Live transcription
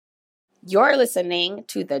You're listening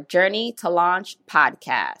to the Journey to Launch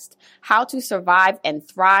podcast, how to survive and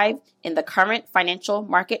thrive in the current financial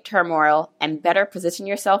market turmoil and better position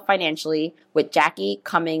yourself financially with Jackie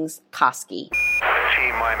Cummings Koski.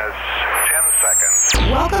 T-minus 10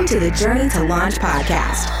 seconds. Welcome to the Journey to Launch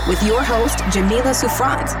podcast with your host, Jamila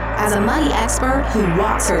Souffrant. As a money expert who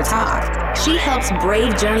walks her talk, she helps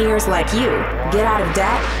brave journeyers like you get out of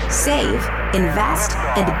debt, save, invest,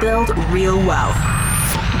 and build real wealth.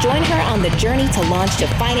 Join her on the journey to launch to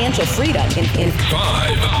financial freedom in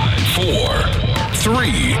 5, 4,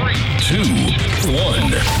 3, 2,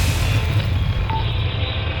 1.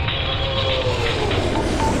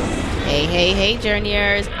 Hey,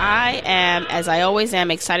 journeyers. I am, as I always am,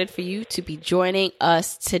 excited for you to be joining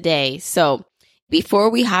us today. So before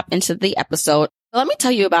we hop into the episode, let me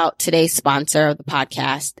tell you about today's sponsor of the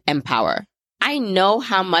podcast, Empower. I know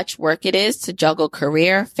how much work it is to juggle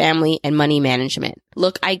career, family, and money management.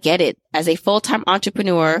 Look, I get it. As a full-time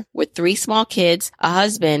entrepreneur with 3 small kids, a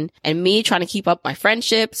husband, and me trying to keep up my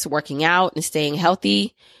friendships, working out, and staying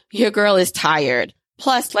healthy, your girl is tired.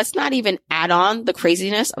 Plus, let's not even add on the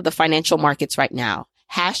craziness of the financial markets right now.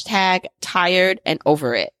 Hashtag tired and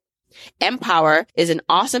over it. Empower is an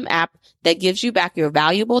awesome app that gives you back your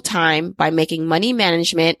valuable time by making money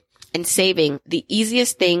management and saving the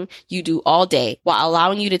easiest thing you do all day while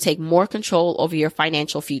allowing you to take more control over your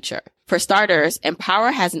financial future. For starters, Empower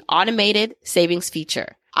has an automated savings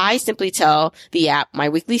feature. I simply tell the app my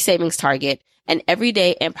weekly savings target, and every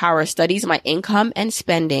day Empower studies my income and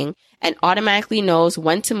spending and automatically knows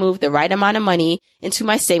when to move the right amount of money into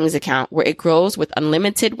my savings account where it grows with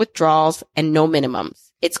unlimited withdrawals and no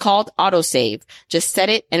minimums. It's called AutoSave. Just set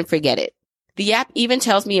it and forget it. The app even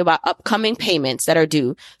tells me about upcoming payments that are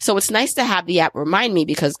due. So it's nice to have the app remind me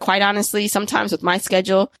because quite honestly, sometimes with my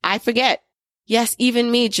schedule, I forget. Yes,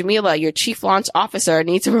 even me, Jamila, your chief launch officer,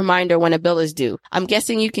 needs a reminder when a bill is due. I'm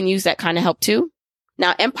guessing you can use that kind of help too.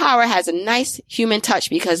 Now, Empower has a nice human touch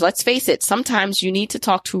because let's face it, sometimes you need to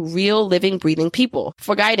talk to real, living, breathing people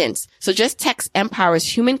for guidance. So just text Empower's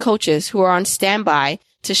human coaches who are on standby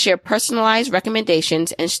to share personalized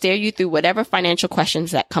recommendations and steer you through whatever financial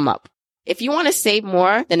questions that come up. If you want to save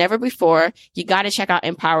more than ever before, you got to check out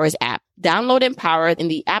Empower's app. Download Empower in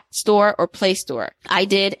the App Store or Play Store. I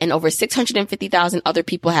did, and over 650,000 other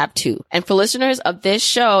people have too. And for listeners of this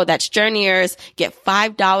show, that's Journeyers, get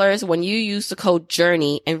 $5 when you use the code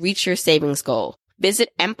JOURNEY and reach your savings goal.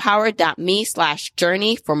 Visit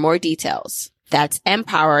empower.me/journey for more details. That's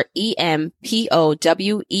Empower,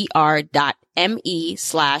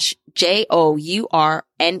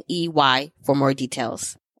 EMPOWER.me/JOURNEY for more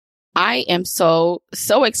details. I am so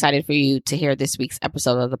excited for you to hear this week's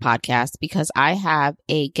episode of the podcast because I have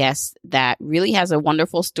a guest that really has a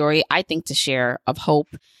wonderful story, I think, to share of hope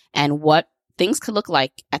and what things could look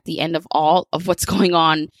like at the end of all of what's going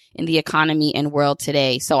on in the economy and world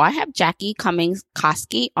today. So I have Jackie Cummings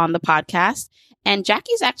Koski on the podcast, and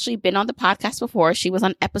Jackie's actually been on the podcast before. She was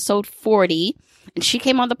on episode 40, and she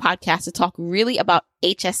came on the podcast to talk really about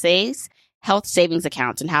HSAs, health savings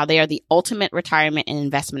accounts, and how they are the ultimate retirement and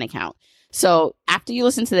investment account. So after you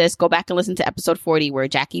listen to this, go back and listen to episode 40 where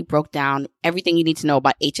Jackie broke down everything you need to know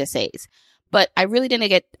about HSAs. But I really didn't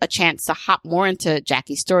get a chance to hop more into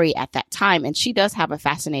Jackie's story at that time. And she does have a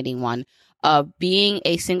fascinating one of being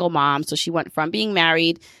a single mom. So she went from being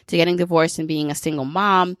married to getting divorced and being a single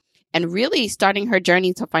mom and really starting her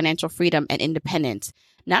journey to financial freedom and independence.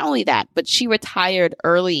 Not only that, but she retired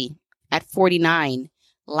early at 49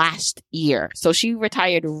 last year. So she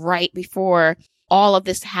retired right before all of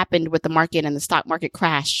this happened with the market and the stock market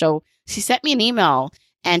crash. So she sent me an email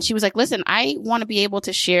and she was like, listen, I want to be able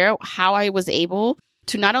to share how I was able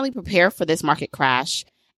to not only prepare for this market crash,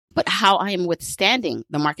 but how I am withstanding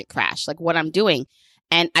the market crash, like what I'm doing.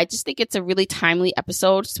 And I just think it's a really timely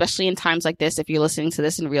episode, especially in times like this. If you're listening to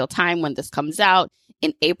this in real time when this comes out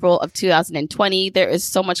in April of 2020, there is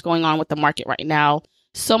so much going on with the market right now.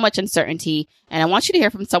 So much uncertainty. And I want you to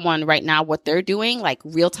hear from someone right now what they're doing, like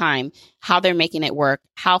real time, how they're making it work,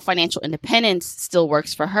 how financial independence still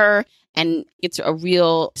works for her. And it's a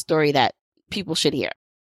real story that people should hear.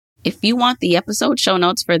 If you want the episode show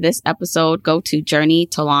notes for this episode, go to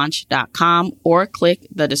journeytolaunch.com or click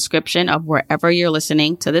the description of wherever you're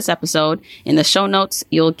listening to this episode. In the show notes,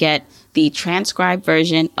 you'll get the transcribed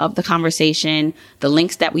version of the conversation, the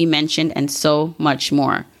links that we mentioned, and so much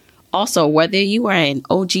more. Also, whether you are an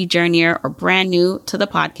OG journeyer or brand new to the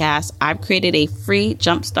podcast, I've created a free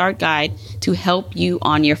Jumpstart guide to help you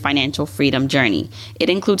on your financial freedom journey. It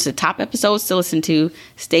includes the top episodes to listen to,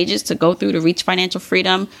 stages to go through to reach financial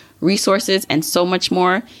freedom, resources, and so much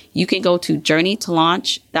more. You can go to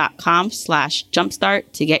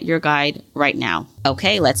journeytolaunch.com/jumpstart to get your guide right now.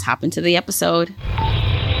 Okay, let's hop into the episode.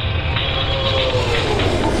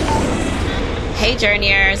 Hey,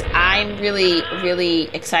 journeyers. I'm really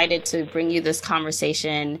excited to bring you this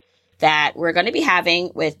conversation that we're going to be having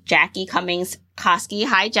with Jackie Cummings-Koski.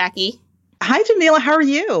 Hi, Jackie. Hi, Jamila. How are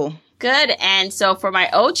you? Good. And so for my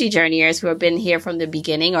OG journeyers who have been here from the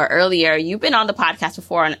beginning or earlier, you've been on the podcast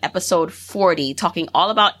before on episode 40, talking all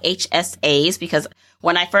about HSAs, because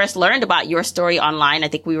when I first learned about your story online, I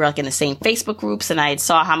think we were like in the same Facebook groups, and I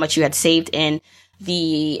saw how much you had saved in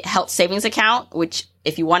the health savings account, which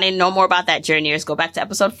if you want to know more about that, journeyers, go back to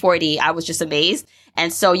episode 40. I was just amazed.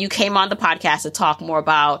 And so you came on the podcast to talk more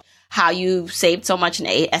about how you saved so much in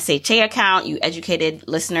a SHA account. You educated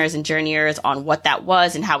listeners and journeyers on what that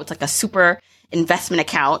was and how it's like a super investment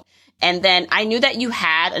account. And then I knew that you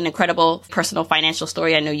had an incredible personal financial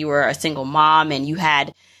story. I know you were a single mom, and you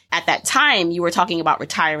had, at that time, you were talking about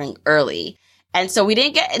retiring early. And so we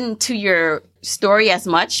didn't get into your story as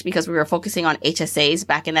much because we were focusing on HSAs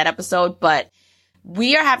back in that episode. But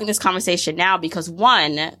we are having this conversation now because,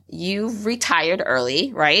 one, you've retired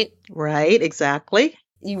early, right? Right, exactly.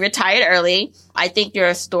 You retired early. I think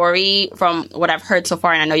your story, from what I've heard so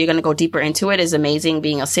far, and I know you're going to go deeper into it, is amazing,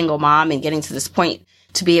 being a single mom and getting to this point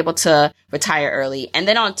to be able to retire early. And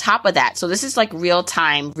then on top of that, so this is like real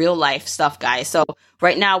time, real life stuff, guys. So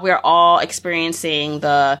right now we're all experiencing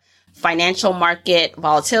the financial market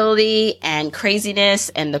volatility and craziness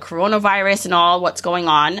and the coronavirus and all what's going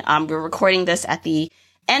on. We're recording this at the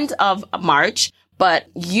end of March, but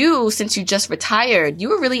you, since you just retired, you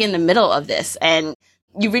were really in the middle of this, and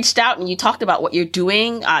you reached out and you talked about what you're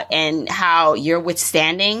doing and how you're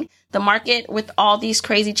withstanding the market with all these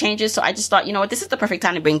crazy changes. So I just thought, you know what, this is the perfect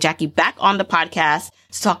time to bring Jackie back on the podcast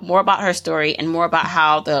to talk more about her story and more about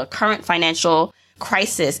how the current financial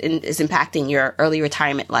crisis is impacting your early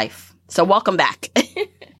retirement life. So welcome back.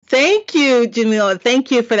 Thank you, Jamila.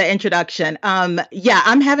 Thank you for the introduction. I'm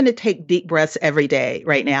having to take deep breaths every day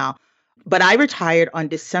right now. But I retired on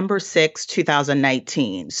December 6,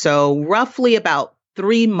 2019. So roughly about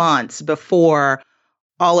 3 months before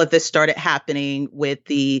all of this started happening with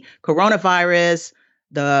the coronavirus,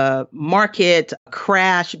 the market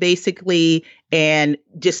crash, basically, and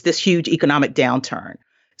just this huge economic downturn.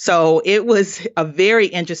 So it was a very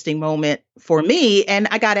interesting moment for me. And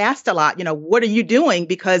I got asked a lot, what are you doing?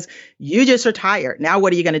 Because you just retired. Now,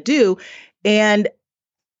 what are you going to do? And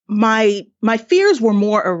my fears were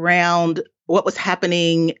more around what was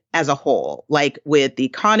happening as a whole, like with the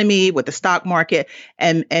economy, with the stock market,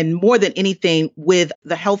 and more than anything with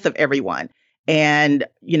the health of everyone. And,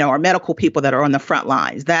 our medical people that are on the front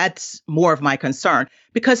lines. That's more of my concern,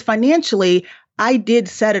 because financially, I did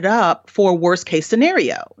set it up for a worst case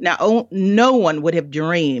scenario. Now, no one would have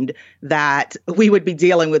dreamed that we would be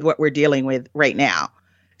dealing with what we're dealing with right now.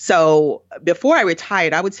 So before I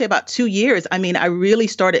retired, I would say about 2 years, I really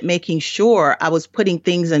started making sure I was putting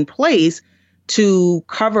things in place to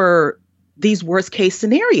cover these worst case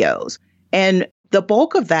scenarios. And the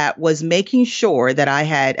bulk of that was making sure that I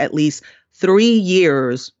had at least 3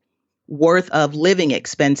 years worth of living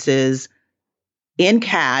expenses in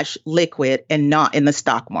cash, liquid, and not in the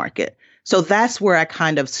stock market. So that's where I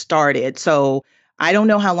kind of started. So I don't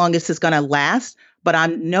know how long this is going to last, but I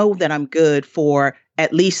know that I'm good for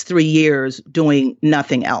at least 3 years doing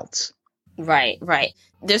nothing else. Right.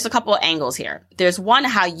 There's a couple of angles here. There's one,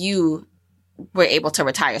 how you were able to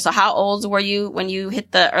retire. So how old were you when you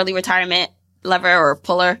hit the early retirement lever or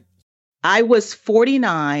puller? I was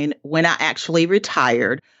 49 when I actually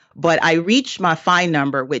retired. But I reached my fine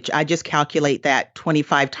number, which I just calculate that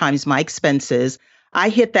 25 times my expenses. I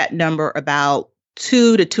hit that number about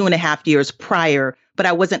 2 to 2.5 years prior, but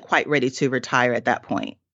I wasn't quite ready to retire at that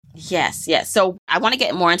point. Yes. So I want to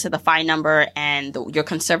get more into the fine number and your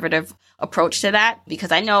conservative approach to that,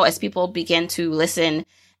 because I know as people begin to listen,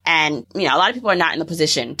 and, a lot of people are not in the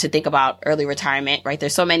position to think about early retirement, right?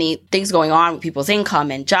 There's so many things going on with people's income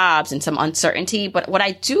and jobs and some uncertainty. But what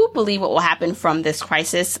I do believe what will happen from this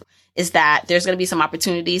crisis is that there's going to be some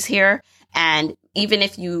opportunities here. And even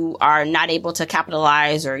if you are not able to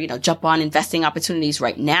capitalize or, jump on investing opportunities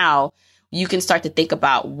right now, you can start to think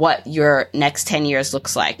about what your next 10 years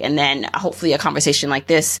looks like. And then hopefully a conversation like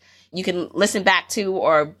this, you can listen back to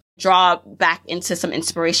or draw back into some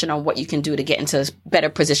inspiration on what you can do to get into a better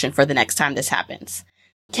position for the next time this happens.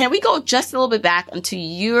 Can we go just a little bit back into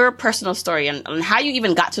your personal story on how you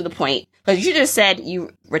even got to the point? Because you just said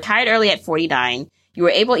you retired early at 49. You were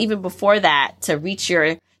able, even before that, to reach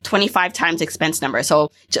your 25 times expense number.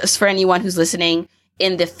 So just for anyone who's listening,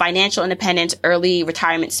 in the financial independence early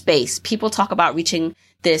retirement space, people talk about reaching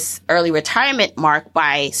this early retirement mark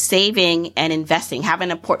by saving and investing,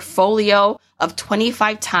 having a portfolio of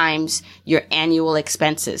 25 times your annual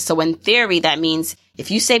expenses. So in theory, that means if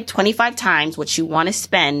you save 25 times what you want to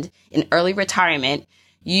spend in early retirement,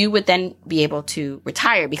 you would then be able to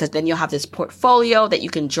retire, because then you'll have this portfolio that you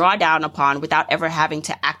can draw down upon without ever having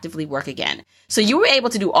to actively work again. So you were able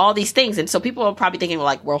to do all these things. And so people are probably thinking,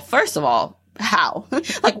 like, well, first of all, how?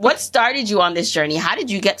 Like, what started you on this journey? How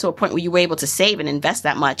did you get to a point where you were able to save and invest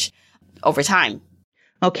that much over time?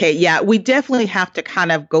 Okay, yeah, we definitely have to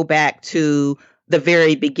kind of go back to the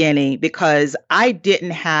very beginning, because I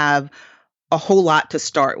didn't have a whole lot to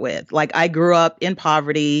start with. Like, I grew up in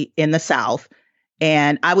poverty in the South,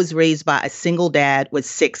 and I was raised by a single dad with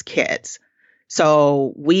 6 kids.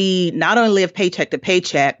 So we not only lived paycheck to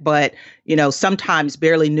paycheck, but, sometimes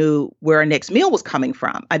barely knew where our next meal was coming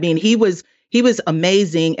from. I mean, he was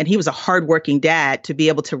amazing, and he was a hardworking dad to be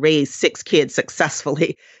able to raise 6 kids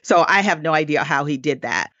successfully. So I have no idea how he did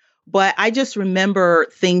that. But I just remember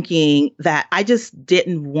thinking that I just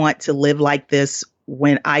didn't want to live like this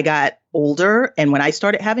when I got older and when I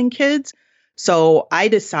started having kids. So I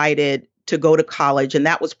decided to go to college, and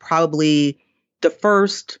that was probably the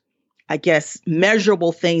first, I guess,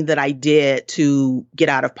 measurable thing that I did to get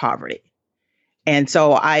out of poverty. And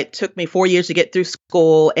so it took me 4 years to get through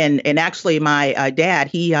school. And actually, my dad,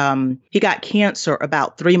 he got cancer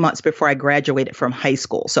about 3 months before I graduated from high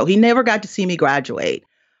school. So he never got to see me graduate.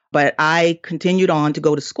 But I continued on to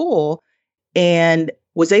go to school and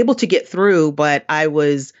was able to get through. But I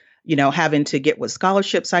was, having to get what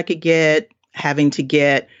scholarships I could get, having to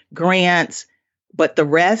get grants. But the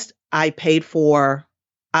rest I paid for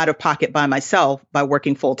out of pocket by myself by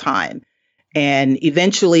working full time. And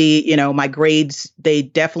eventually, my grades, they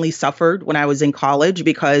definitely suffered when I was in college,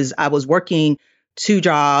 because I was working 2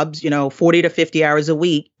 jobs, 40 to 50 hours a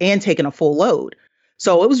week and taking a full load.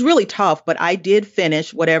 So it was really tough, but I did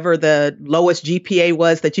finish whatever the lowest GPA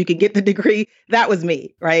was that you could get the degree. That was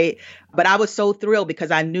me, right? But I was so thrilled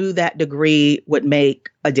because I knew that degree would make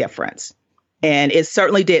a difference. And it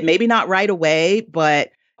certainly did. Maybe not right away, but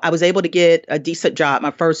I was able to get a decent job. My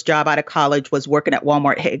first job out of college was working at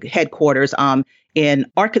Walmart headquarters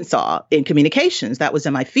in Arkansas in communications. That was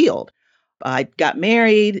in my field. I got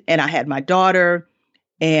married and I had my daughter.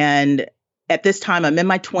 And at this time, I'm in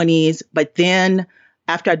my 20s. But then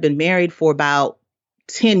after I'd been married for about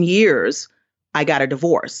 10 years, I got a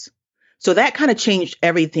divorce. So that kind of changed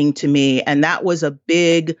everything to me. And that was a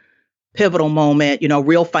big pivotal moment,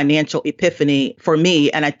 real financial epiphany for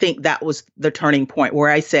me. And I think that was the turning point where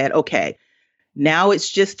I said, okay, now it's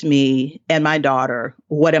just me and my daughter.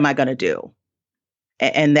 What am I going to do?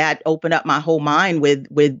 And that opened up my whole mind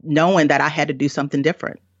with knowing that I had to do something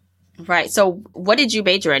different. Right. So what did you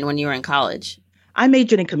major in when you were in college? I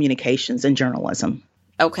majored in communications and journalism.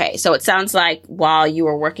 Okay. So it sounds like while you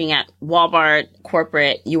were working at Walmart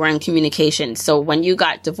corporate, you were in communications. So when you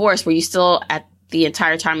got divorced, were you still at the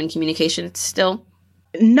entire time in communications still?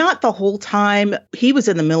 Not the whole time. He was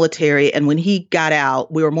in the military. And when he got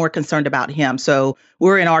out, we were more concerned about him. So we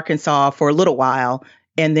were in Arkansas for a little while.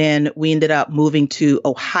 And then we ended up moving to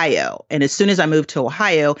Ohio. And as soon as I moved to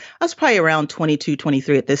Ohio, I was probably around 22,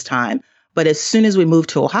 23 at this time. But as soon as we moved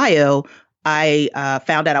to Ohio, I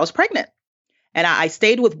found out I was pregnant. And I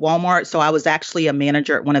stayed with Walmart. So I was actually a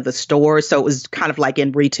manager at one of the stores. So it was kind of like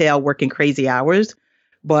in retail, working crazy hours.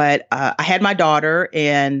 But I had my daughter,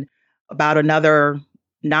 and about another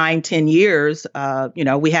 9-10 years,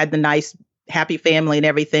 we had the nice, happy family and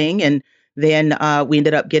everything. And then we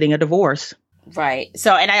ended up getting a divorce. Right.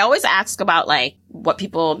 So, and I always ask about like what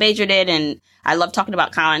people majored in. And I love talking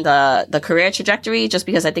about kind of the career trajectory, just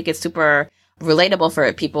because I think it's super relatable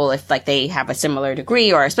for people if like they have a similar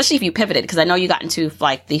degree, or especially if you pivoted, because I know you got into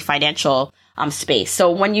like the financial space.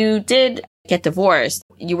 So when you did get divorced,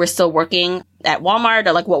 you were still working at Walmart,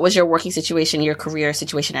 or like what was your working situation, your career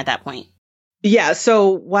situation at that point? Yeah.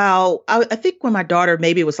 So while I think when my daughter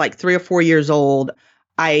maybe was like 3 or 4 years old,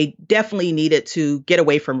 I definitely needed to get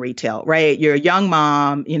away from retail, right? You're a young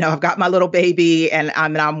mom, I've got my little baby, and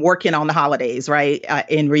I'm working on the holidays, right,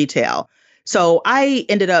 in retail. So I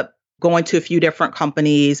ended up going to a few different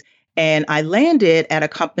companies, and I landed at a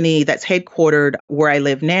company that's headquartered where I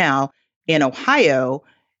live now in Ohio.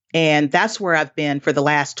 And that's where I've been for the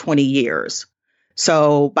last 20 years.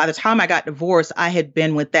 So by the time I got divorced, I had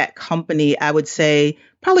been with that company, I would say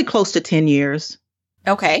probably close to 10 years.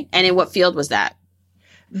 Okay. And in what field was that?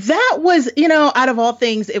 That was, out of all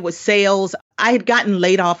things, it was sales. I had gotten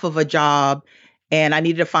laid off of a job and I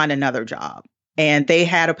needed to find another job. And they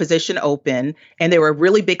had a position open and they were a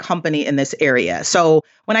really big company in this area. So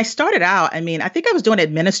when I started out, I think I was doing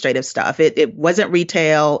administrative stuff. It wasn't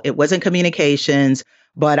retail. It wasn't communications,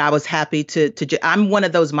 but I was happy I'm one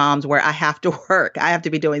of those moms where I have to work. I have to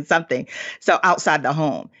be doing something. So outside the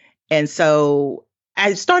home. And so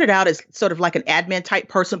I started out as sort of like an admin type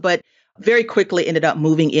person, but very quickly ended up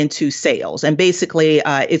moving into sales. And basically,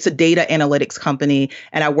 it's a data analytics company.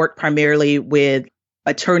 And I worked primarily with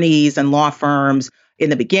attorneys and law firms in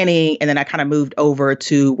the beginning. And then I kind of moved over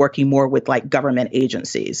to working more with like government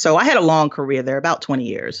agencies. So I had a long career there, about 20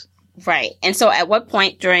 years. Right. And so at what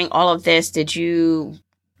point during all of this did you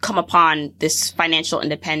come upon this financial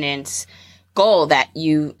independence goal that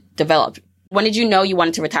you developed? When did you know you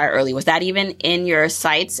wanted to retire early? Was that even in your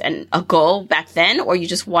sights and a goal back then, or you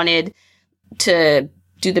just wanted to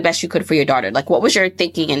do the best you could for your daughter? Like, what was your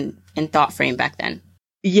thinking and thought frame back then?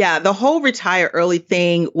 Yeah, the whole retire early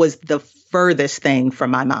thing was the furthest thing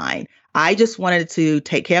from my mind. I just wanted to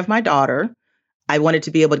take care of my daughter. I wanted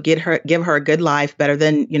to be able to give her a good life, better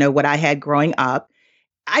than, what I had growing up.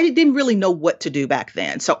 I didn't really know what to do back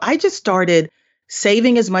then. So I just started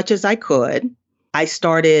saving as much as I could. I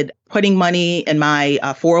started putting money in my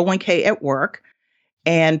 401k at work.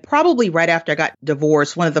 And probably right after I got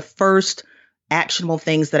divorced, one of the first actionable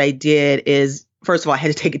things that I did is, first of all, I had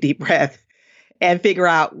to take a deep breath and figure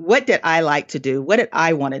out, what did I like to do? What did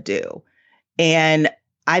I want to do? And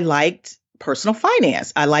I liked personal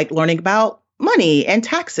finance. I liked learning about money and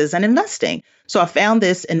taxes and investing. So I found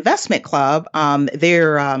this investment club.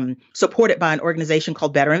 They're supported by an organization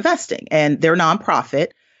called Better Investing, and they're nonprofit.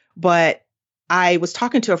 But I was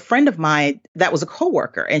talking to a friend of mine that was a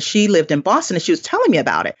coworker, and she lived in Boston, and she was telling me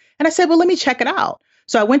about it. And I said, well, let me check it out.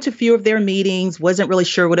 So I went to a few of their meetings, wasn't really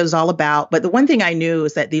sure what it was all about. But the one thing I knew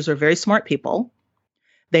is that these were very smart people.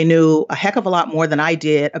 They knew a heck of a lot more than I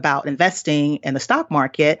did about investing in the stock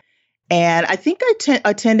market. And I think I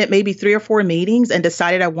attended maybe 3 or 4 meetings and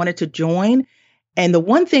decided I wanted to join. And the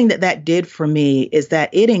one thing that did for me is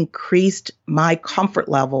that it increased my comfort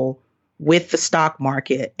level with the stock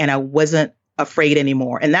market, and I wasn't afraid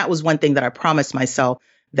anymore. And that was one thing that I promised myself,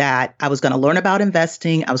 that I was going to learn about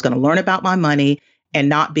investing. I was going to learn about my money and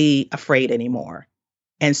not be afraid anymore.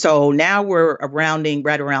 And so now we're rounding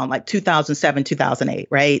right around like 2007, 2008,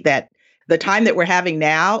 right? That the time that we're having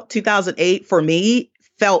now, 2008 for me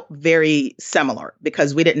felt very similar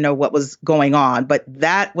because we didn't know what was going on. But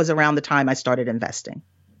that was around the time I started investing.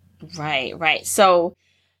 Right, right. So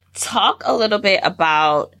talk a little bit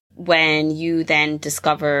about when you then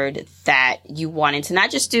discovered that you wanted to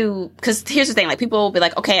not just do, because here's the thing, like people will be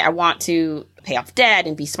like, okay, I want to pay off debt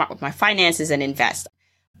and be smart with my finances and invest.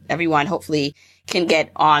 Everyone hopefully can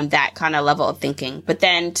get on that kind of level of thinking. But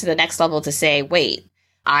then to the next level to say, wait,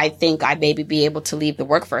 I think I maybe be able to leave the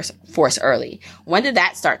workforce early. When did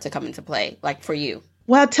that start to come into play, like for you?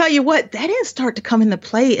 Well, I'll tell you what, that didn't start to come into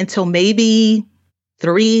play until maybe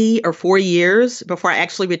 3 or 4 years before I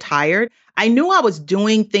actually retired. I knew I was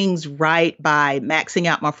doing things right by maxing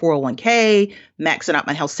out my 401k, maxing out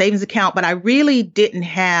my health savings account, but I really didn't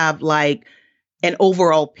have like an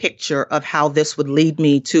overall picture of how this would lead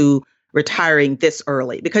me to retiring this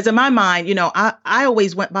early. Because in my mind, I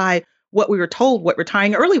always went by what we were told what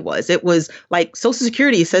retiring early was. It was like Social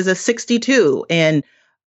Security says it's 62, and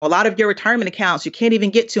a lot of your retirement accounts you can't even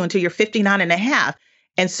get to until you're 59 and a half.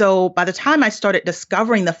 And so by the time I started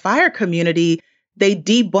discovering the FIRE community, they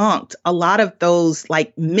debunked a lot of those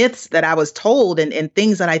like myths that I was told and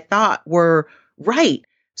things that I thought were right.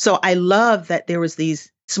 So I love that there was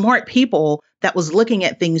these smart people that was looking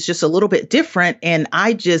at things just a little bit different. And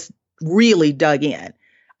I just really dug in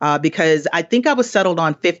because I think I was settled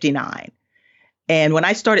on 59. And when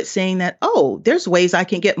I started seeing that, there's ways I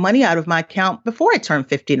can get money out of my account before I turn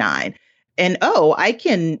 59. And, I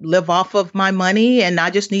can live off of my money and I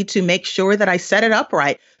just need to make sure that I set it up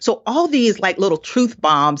right. So all these like little truth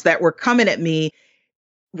bombs that were coming at me,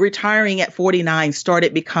 retiring at 49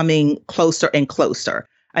 started becoming closer and closer.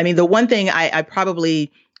 I mean, the one thing I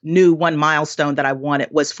probably knew, one milestone that I wanted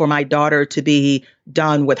was for my daughter to be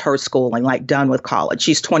done with her schooling, like done with college.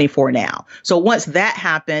 She's 24 now. So once that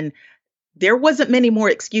happened, there wasn't many more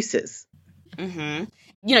excuses. Mm-hmm.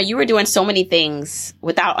 You were doing so many things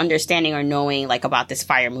without understanding or knowing like about this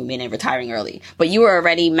FIRE movement and retiring early, but you were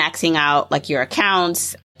already maxing out like your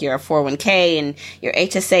accounts, your 401k and your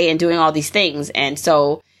HSA and doing all these things. And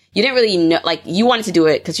so you didn't really know, like you wanted to do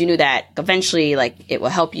it because you knew that eventually like it will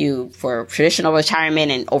help you for traditional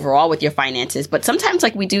retirement and overall with your finances. But sometimes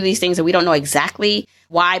like we do these things and we don't know exactly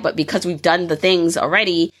why, but because we've done the things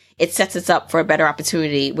already, it sets us up for a better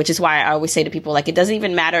opportunity, which is why I always say to people, like, it doesn't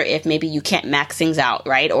even matter if maybe you can't max things out,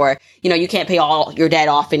 right? Or, you can't pay all your debt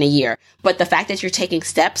off in a year. But the fact that you're taking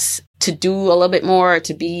steps to do a little bit more,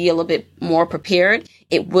 to be a little bit more prepared,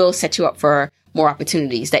 it will set you up for more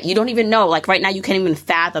opportunities that you don't even know. Like right now, you can't even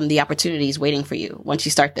fathom the opportunities waiting for you once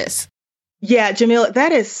you start this. Yeah, Jamila,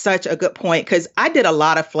 that is such a good point because I did a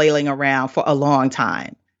lot of flailing around for a long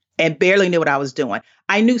time and barely knew what I was doing.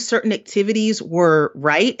 I knew certain activities were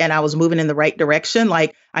right and I was moving in the right direction.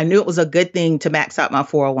 Like I knew it was a good thing to max out my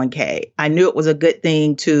 401k. I knew it was a good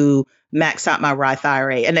thing to max out my Roth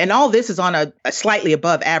IRA. And all this is on a slightly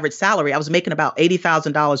above average salary. I was making about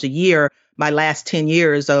 $80,000 a year my last 10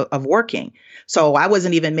 years of working. So I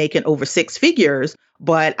wasn't even making over six figures,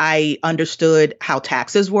 but I understood how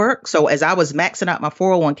taxes work. So as I was maxing out my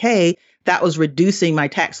 401k, that was reducing my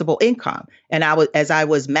taxable income. And as I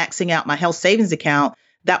was maxing out my health savings account,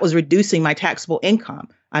 that was reducing my taxable income.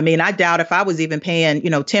 I mean, I doubt if I was even paying,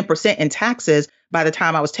 10% in taxes by the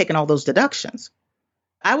time I was taking all those deductions.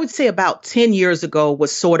 I would say about 10 years ago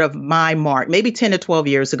was sort of my mark, maybe 10 to 12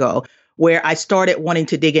 years ago, where I started wanting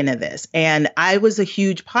to dig into this. And I was a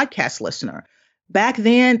huge podcast listener. Back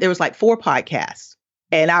then, there was like 4 podcasts.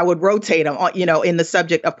 And I would rotate them, in the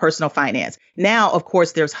subject of personal finance. Now, of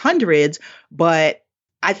course, there's hundreds, but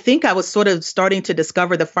I think I was sort of starting to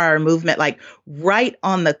discover the FIRE movement, like right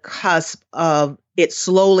on the cusp of it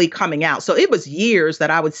slowly coming out. So it was years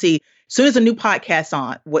that I would see, as soon as a new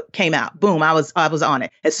podcast came out, boom, I was on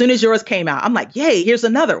it. As soon as yours came out, I'm like, yay, here's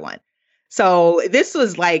another one. So this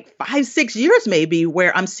was like 5-6 years maybe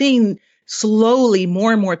where I'm seeing slowly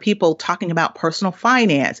more and more people talking about personal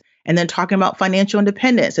finance and then talking about financial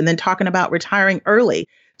independence and then talking about retiring early.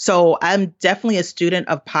 So I'm definitely a student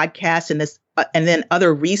of podcasts and then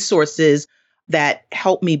other resources that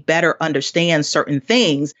help me better understand certain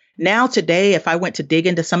things. Now, today, if I went to dig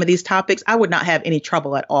into some of these topics, I would not have any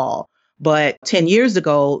trouble at all. But 10 years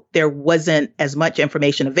ago, there wasn't as much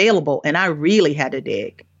information available and I really had to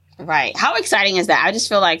dig. Right. How exciting is that? I just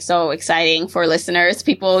feel like so exciting for listeners,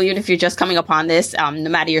 people, even if you're just coming upon this, no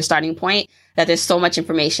matter your starting point, that there's so much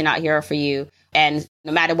information out here for you. And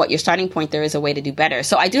no matter what your starting point, there is a way to do better.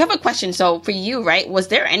 So I do have a question. So for you, right, was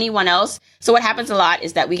there anyone else? So what happens a lot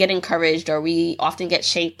is that we get encouraged or we often get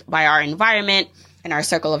shaped by our environment and our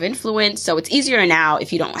circle of influence. So it's easier now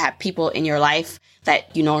if you don't have people in your life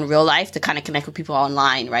that you know in real life to kind of connect with people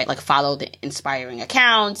online, right? Like follow the inspiring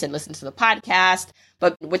accounts and listen to the podcast,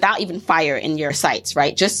 but without even FIRE in your sights,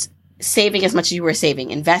 right? Just saving as much as you were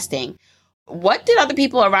saving, investing. What did other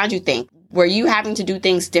people around you think? Were you having to do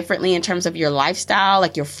things differently in terms of your lifestyle,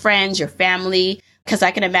 like your friends, your family? Because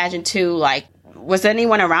I can imagine too, like, was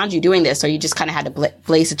anyone around you doing this or you just kind of had to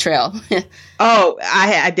blaze the trail? Oh,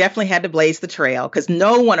 I definitely had to blaze the trail because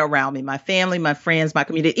no one around me, my family, my friends, my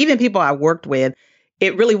community, even people I worked with,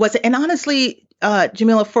 it really wasn't. And honestly,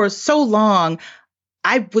 Jamila, for so long,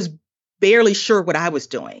 I was barely sure what I was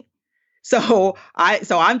doing. So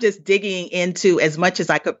I'm just digging into as much as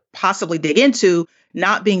I could possibly dig into,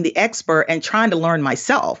 not being the expert and trying to learn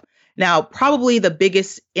myself. Now, probably the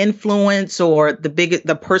biggest influence or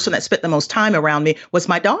the person that spent the most time around me was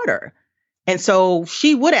my daughter. And so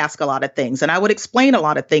she would ask a lot of things and I would explain a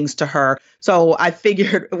lot of things to her. So I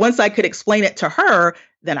figured once I could explain it to her,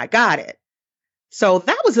 then I got it. So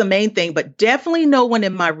that was the main thing, but definitely no one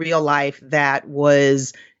in my real life that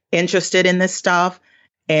was interested in this stuff.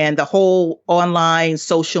 And the whole online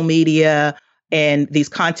social media and these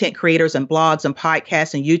content creators and blogs and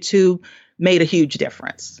podcasts and YouTube made a huge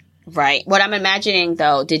difference. Right. What I'm imagining,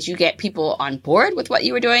 though, did you get people on board with what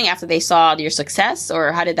you were doing after they saw your success,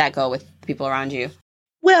 or how did that go with people around you?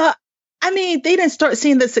 Well, I mean, they didn't start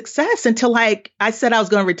seeing the success until like I said I was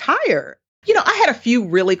going to retire. I had a few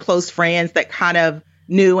really close friends that kind of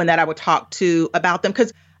knew and that I would talk to about them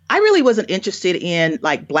because I really wasn't interested in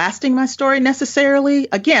like blasting my story necessarily.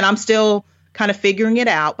 Again, I'm still kind of figuring it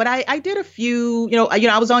out, but I did a few,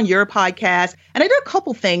 I was on your podcast and I did a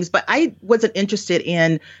couple things, but I wasn't interested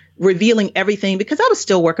in revealing everything because I was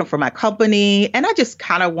still working for my company and I just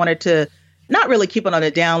kind of wanted to not really keep it on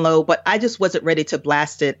a down low, but I just wasn't ready to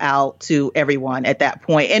blast it out to everyone at that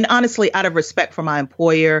point. And honestly, out of respect for my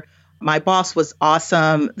employer, my boss was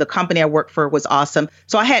awesome. The company I worked for was awesome.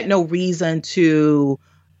 So I had no reason to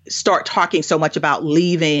start talking so much about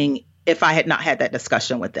leaving if I had not had that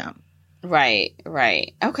discussion with them. Right.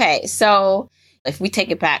 Okay. So if we take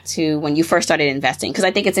it back to when you first started investing, because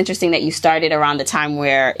I think it's interesting that you started around the time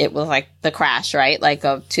where it was like the crash, right? Like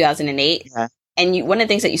of 2008. Yeah. And one of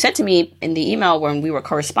the things that you said to me in the email when we were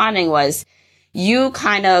corresponding was you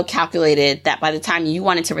kind of calculated that by the time you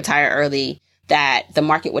wanted to retire early, that the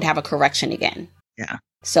market would have a correction again. Yeah.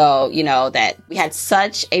 So, that we had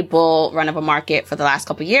such a bull run of a market for the last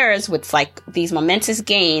couple of years with like these momentous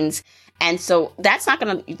gains. And so that's not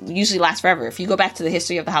going to usually last forever. If you go back to the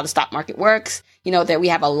history of how the stock market works, that we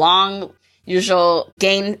have a long usual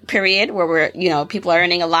gain period where we're, people are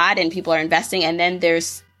earning a lot and people are investing. And then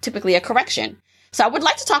there's typically a correction. So I would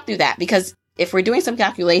like to talk through that because if we're doing some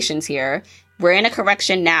calculations here, we're in a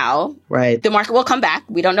correction now. Right. The market will come back.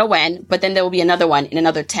 We don't know when, but then there will be another one in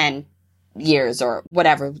another 10 years or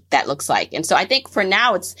whatever that looks like. And so I think for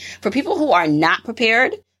now, it's for people who are not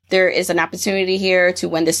prepared, there is an opportunity here to,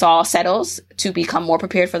 when this all settles, to become more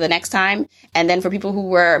prepared for the next time. And then for people who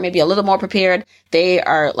were maybe a little more prepared, they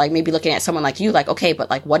are like maybe looking at someone like you, like, okay, but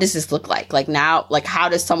like, what does this look like? Like now, like, how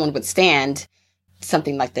does someone withstand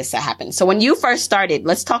something like this that happens? So when you first started,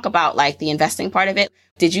 let's talk about like the investing part of it.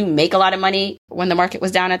 Did you make a lot of money when the market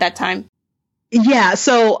was down at that time? Yeah.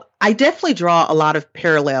 So I definitely draw a lot of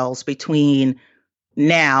parallels between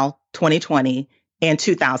now, 2020, and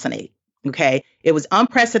 2008. Okay. It was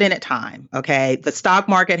unprecedented time. Okay. The stock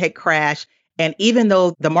market had crashed. And even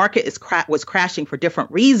though the market was crashing for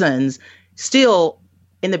different reasons, still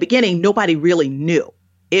in the beginning, nobody really knew.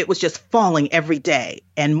 It was just falling every day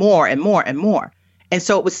and more and more and more. And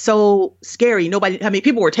so it was so scary.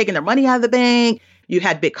 People were taking their money out of the bank. You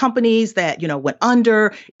had big companies that, went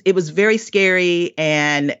under. It was very scary.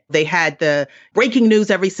 And they had the breaking news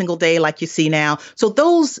every single day, like you see now. So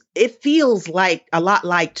it feels like a lot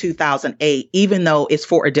like 2008, even though it's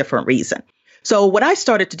for a different reason. So what I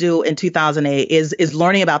started to do in 2008 is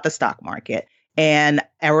learning about the stock market. And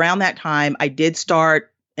around that time, I did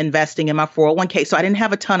start investing in my 401k. So I didn't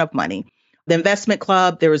have a ton of money. The investment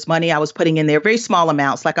club, there was money I was putting in there, very small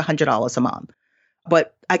amounts, like $100 a month.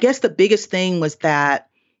 But I guess the biggest thing was that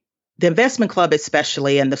the investment club,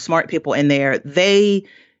 especially, and the smart people in there, they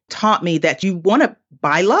taught me that you want to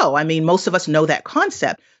buy low. I mean, most of us know that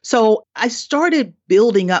concept. So I started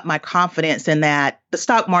building up my confidence in that the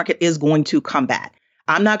stock market is going to come back.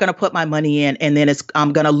 I'm not going to put my money in and then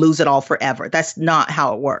I'm going to lose it all forever. That's not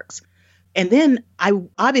how it works. And then I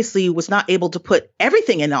obviously was not able to put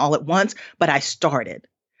everything in all at once, but I started.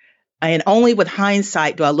 And only with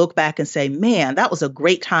hindsight do I look back and say, man, that was a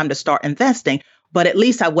great time to start investing, but at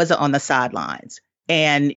least I wasn't on the sidelines.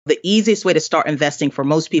 And the easiest way to start investing for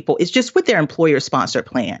most people is just with their employer sponsored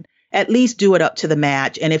plan. At least do it up to the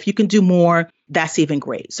match. And if you can do more, that's even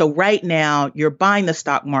great. So right now you're buying the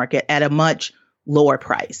stock market at a much lower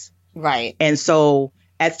price. Right. And so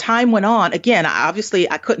as time went on, again, obviously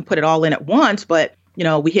I couldn't put it all in at once, but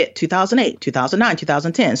we hit 2008, 2009,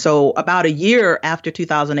 2010. So about a year after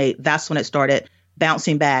 2008, that's when it started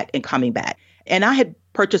bouncing back and coming back. And I had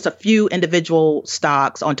purchased a few individual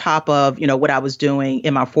stocks on top of, what I was doing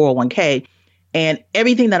in my 401k. And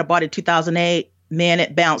everything that I bought in 2008, man,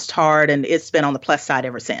 it bounced hard and it's been on the plus side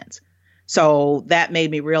ever since. So that made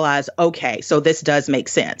me realize, okay, so this does make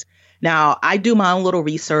sense. Now, I do my own little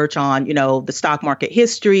research on, the stock market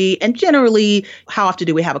history and generally how often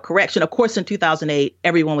do we have a correction? Of course, in 2008,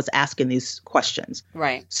 everyone was asking these questions.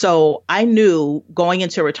 Right. So I knew going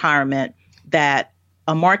into retirement that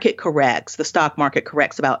the stock market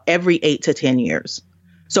corrects about every 8 to 10 years.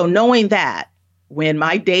 So knowing that when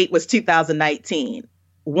my date was 2019,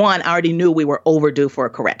 I already knew we were overdue for a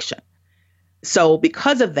correction. So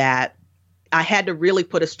because of that, I had to really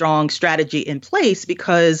put a strong strategy in place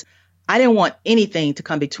because I didn't want anything to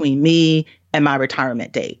come between me and my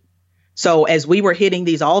retirement date. So as we were hitting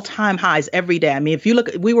these all-time highs every day, I mean, if you look,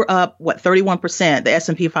 we were up, 31%. The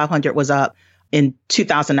S&P 500 was up in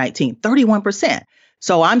 2019, 31%.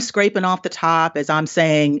 So I'm scraping off the top as I'm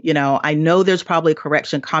saying, I know there's probably a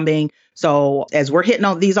correction coming. So as we're hitting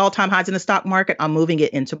all these all-time highs in the stock market, I'm moving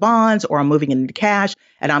it into bonds or I'm moving it into cash.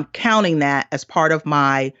 And I'm counting that as part of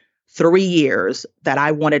my 3 years that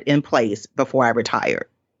I wanted in place before I retired.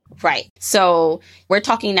 Right. So we're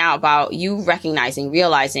talking now about you realizing,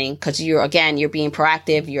 because you're being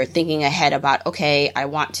proactive. You're thinking ahead about, okay, I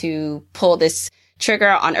want to pull this trigger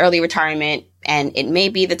on early retirement and it may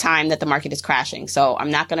be the time that the market is crashing. So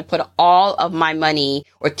I'm not going to put all of my money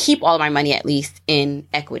or keep all of my money at least in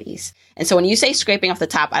equities. And so when you say scraping off the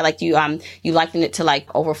top, I like you likened it to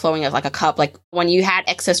like overflowing of like a cup. Like when you had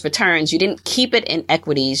excess returns, you didn't keep it in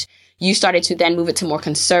equities. You started to then move it to more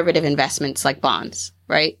conservative investments like bonds,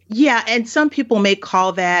 right? Yeah. And some people may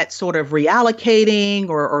call that sort of reallocating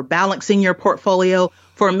or balancing your portfolio.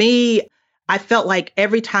 For me, I felt like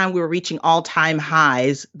every time we were reaching all-time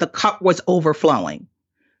highs, the cup was overflowing.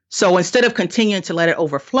 So instead of continuing to let it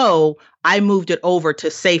overflow, I moved it over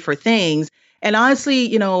to safer things. And honestly,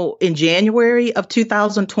 in January of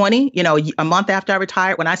 2020, a month after I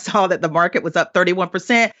retired, when I saw that the market was up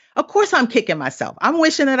 31%, of course I'm kicking myself. I'm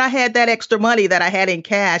wishing that I had that extra money that I had in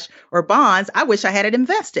cash or bonds. I wish I had it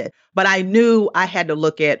invested. But I knew I had to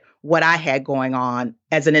look at what I had going on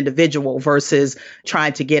as an individual versus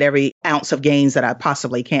trying to get every ounce of gains that I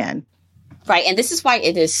possibly can. Right. And this is why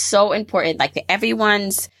it is so important, like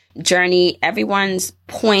everyone's journey, everyone's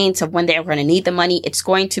point of when they're going to need the money, it's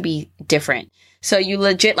going to be different. So you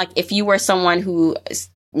legit, like if you were someone who is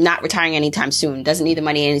not retiring anytime soon, doesn't need the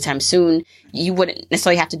money anytime soon, you wouldn't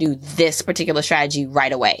necessarily have to do this particular strategy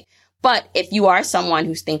right away. But if you are someone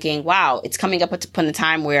who's thinking, wow, it's coming up upon a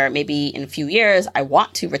time where maybe in a few years, I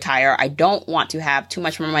want to retire. I don't want to have too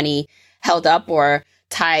much more money held up or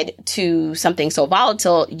tied to something so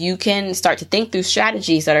volatile, you can start to think through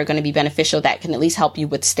strategies that are going to be beneficial that can at least help you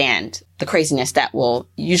withstand the craziness that will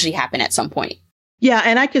usually happen at some point. Yeah.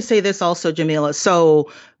 And I could say this also, Jamila.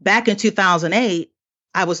 So back in 2008,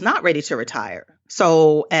 I was not ready to retire.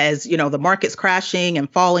 So as the market's crashing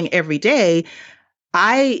and falling every day,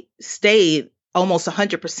 I stayed almost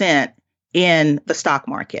 100% in the stock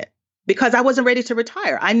market because I wasn't ready to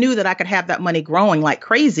retire. I knew that I could have that money growing like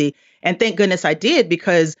crazy. And thank goodness I did,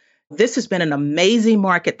 because this has been an amazing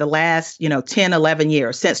market the last, 10, 11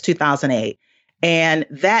 years since 2008. And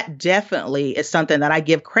that definitely is something that I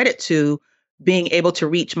give credit to, being able to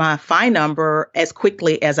reach my FI number as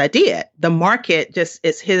quickly as I did. The market just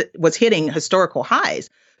was hitting historical highs.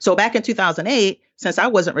 So back in 2008, since I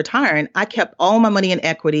wasn't retiring, I kept all my money in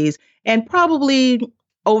equities, and probably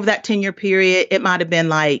over that 10-year period, it might have been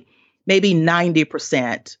like maybe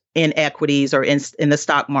 90% in equities or in the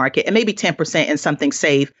stock market, and maybe 10% in something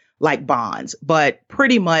safe like bonds, but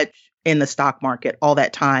pretty much in the stock market all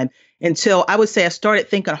that time until I would say I started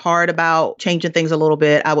thinking hard about changing things a little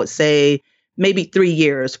bit. I would say maybe 3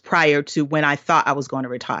 years prior to when I thought I was going to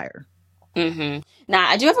retire. Mm-hmm. Now,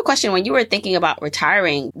 I do have a question. When you were thinking about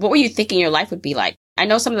retiring, what were you thinking your life would be like? I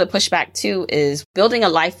know some of the pushback too is building a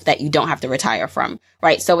life that you don't have to retire from,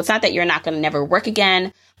 right? So it's not that you're not going to never work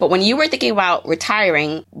again, but when you were thinking about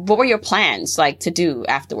retiring, what were your plans like to do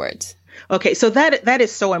afterwards? Okay, so that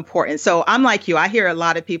is so important. So I'm like you. I hear a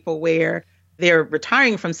lot of people where they're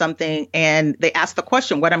retiring from something and they ask the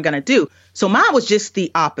question, what I'm going to do. So mine was just the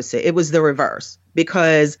opposite. It was the reverse,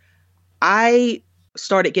 because I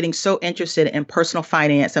started getting so interested in personal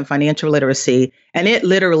finance and financial literacy. And it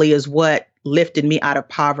literally is what lifted me out of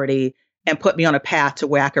poverty and put me on a path to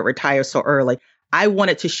where I could retire so early. I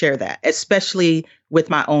wanted to share that, especially with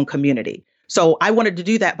my own community. So I wanted to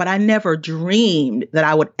do that, but I never dreamed that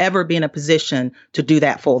I would ever be in a position to do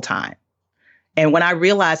that full time. And when I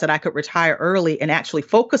realized that I could retire early and actually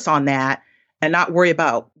focus on that and not worry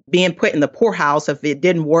about being put in the poorhouse if it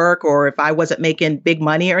didn't work or if I wasn't making big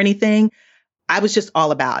money or anything, I was just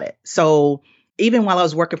all about it. So even while I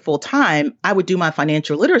was working full time, I would do my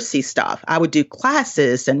financial literacy stuff. I would do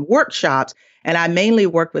classes and workshops, and I mainly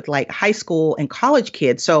worked with like high school and college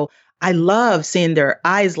kids. So I love seeing their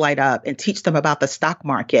eyes light up and teach them about the stock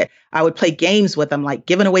market. I would play games with them, like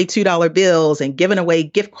giving away $2 bills and giving away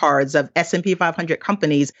gift cards of S&P 500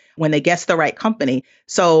 companies when they guessed the right company.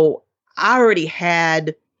 So I already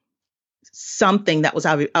had something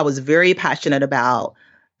that I was very passionate about,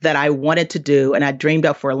 that I wanted to do and I dreamed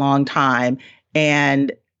of for a long time.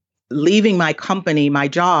 And leaving my company, my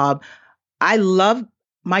job, I love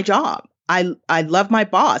my job. I love my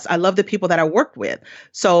boss. I love the people that I worked with.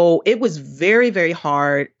 So it was very, very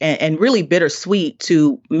hard and really bittersweet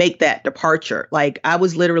to make that departure. Like I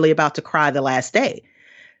was literally about to cry the last day.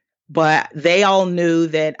 But they all knew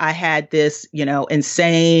that I had this,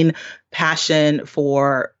 insane passion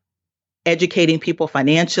for educating people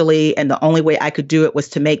financially. And the only way I could do it was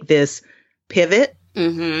to make this pivot.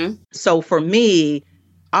 Mm-hmm. So for me,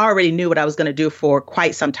 I already knew what I was going to do for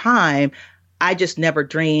quite some time. I just never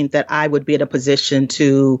dreamed that I would be in a position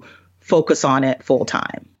to focus on it full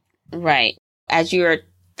time. Right. As you're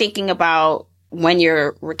thinking about when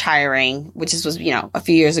you're retiring, which was, a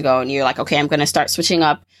few years ago, and you're like, okay, I'm going to start switching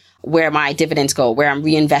up where my dividends go, where I'm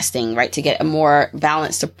reinvesting, right, to get a more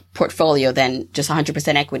balanced portfolio than just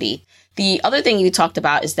 100% equity. The other thing you talked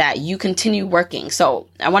about is that you continue working. So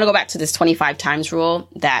I want to go back to this 25 times rule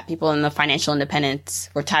that people in the financial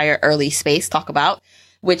independence retire early space talk about,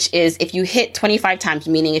 which is if you hit 25 times,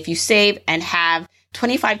 meaning if you save and have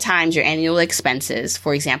 25 times your annual expenses,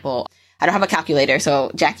 for example, I don't have a calculator.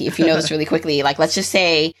 So Jackie, if you know this really quickly, like let's just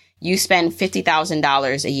say you spend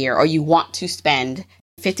 $50,000 a year, or you want to spend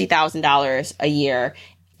 $50,000 a year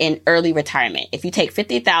in early retirement. If you take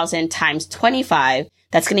 50,000 times 25,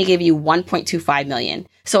 that's going to give you 1.25 million.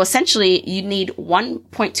 So essentially you need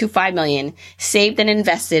 1.25 million saved and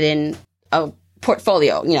invested in a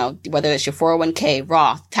portfolio, whether it's your 401k,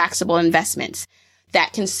 Roth, taxable investments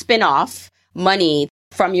that can spin off money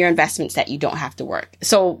from your investments that you don't have to work.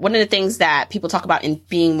 So one of the things that people talk about in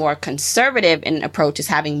being more conservative in an approach is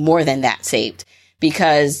having more than that saved.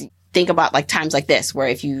 Because think about like times like this, where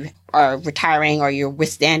if you are retiring or you're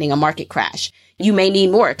withstanding a market crash, you may need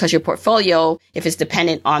more because your portfolio, if it's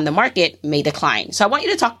dependent on the market, may decline. So I want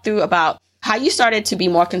you to talk through about how you started to be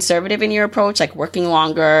more conservative in your approach, like working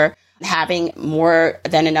longer, having more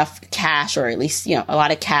than enough cash, or at least, a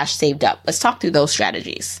lot of cash saved up. Let's talk through those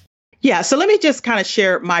strategies. Yeah. So let me just kind of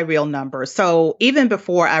share my real numbers. So even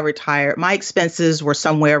before I retired, my expenses were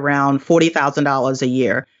somewhere around $40,000 a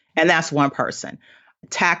year. And that's one person.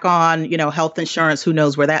 Tack on, health insurance, who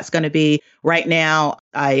knows where that's going to be. Right now,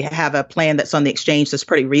 I have a plan that's on the exchange that's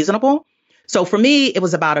pretty reasonable. So for me, it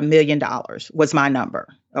was about $1 million was my number.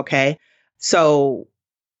 Okay. So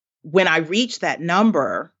when I reached that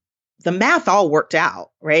number, the math all worked out,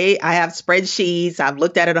 right? I have spreadsheets. I've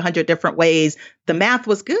looked at it 100 different ways. The math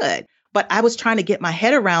was good, but I was trying to get my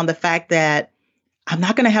head around the fact that I'm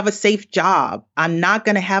not going to have a safe job. I'm not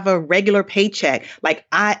going to have a regular paycheck.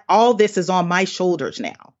 All this is on my shoulders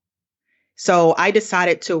now. So I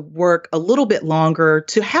decided to work a little bit longer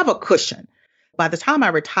to have a cushion. By the time I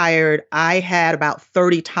retired, I had about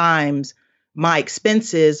 30 times my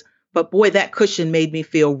expenses. But boy, that cushion made me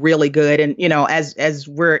feel really good. And, as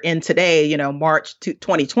we're in today, March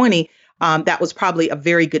 2020, that was probably a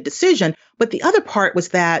very good decision. But the other part was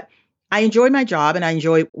that I enjoyed my job and I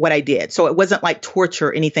enjoyed what I did. So it wasn't like torture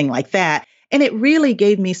or anything like that. And it really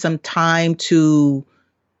gave me some time to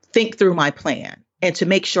think through my plan and to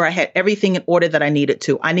make sure I had everything in order that I needed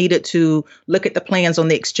to. I needed to look at the plans on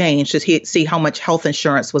the exchange to see how much health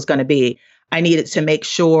insurance was going to be. I needed to make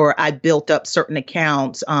sure I built up certain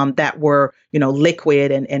accounts that were,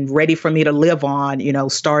 liquid and ready for me to live on,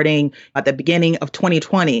 starting at the beginning of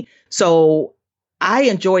 2020. So I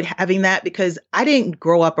enjoyed having that because I didn't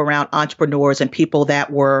grow up around entrepreneurs and people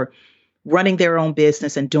that were running their own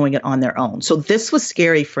business and doing it on their own. So this was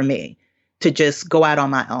scary for me to just go out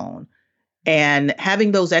on my own. And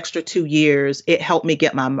having those extra 2 years, it helped me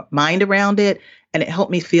get my mind around it. And it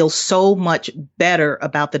helped me feel so much better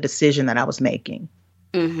about the decision that I was making.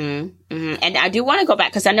 Mm-hmm. Mm-hmm. And I do want to go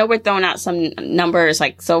back because I know we're throwing out some numbers.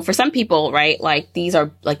 So for some people, right, these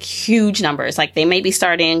are huge numbers. They may be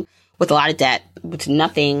starting with a lot of debt, with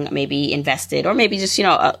nothing maybe invested, or maybe just,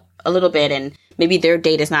 a little bit. And maybe their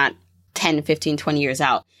date is not 10, 15, 20 years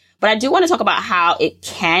out. But I do want to talk about how it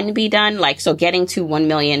can be done. So getting to $1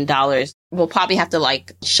 million, we'll probably have to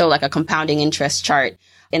show a compounding interest chart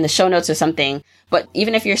in the show notes or something. But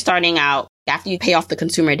even if you're starting out, after you pay off the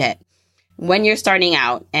consumer debt, when you're starting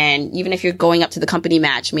out, and even if you're going up to the company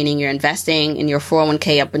match, meaning you're investing in your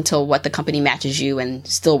 401k up until what the company matches you and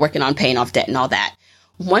still working on paying off debt and all that.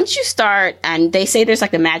 Once you start, and they say there's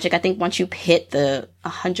the magic, I think once you hit the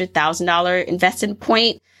 $100,000 invested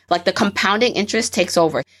point, the compounding interest takes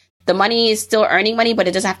over. The money is still earning money, but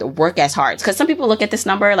it doesn't have to work as hard. Because some people look at this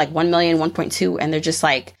number 1 million, 1.2, and they're just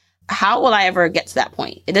how will I ever get to that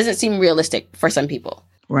point? It doesn't seem realistic for some people.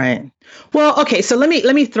 Right. Well, okay. So let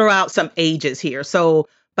me throw out some ages here. So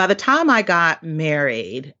by the time I got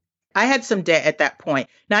married, I had some debt at that point.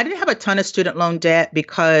 Now, I didn't have a ton of student loan debt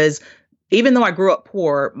because even though I grew up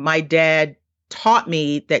poor, my dad taught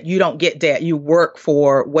me that you don't get debt. You work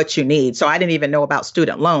for what you need. So I didn't even know about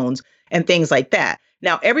student loans and things like that.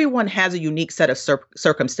 Now, everyone has a unique set of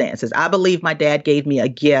circumstances. I believe my dad gave me a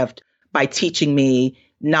gift by teaching me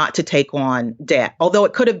not to take on debt. Although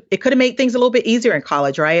it could have made things a little bit easier in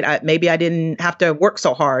college, right? Maybe I didn't have to work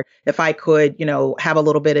so hard if I could, have a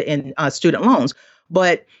little bit in student loans.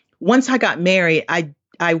 But once I got married,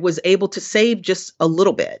 I was able to save just a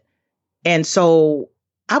little bit. And so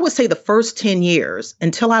I would say the first 10 years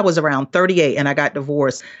until I was around 38 and I got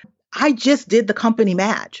divorced, I just did the company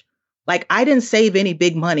match. I didn't save any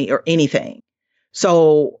big money or anything.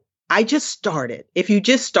 So I just started. If you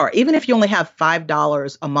just start, even if you only have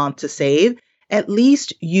 $5 a month to save, at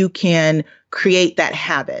least you can create that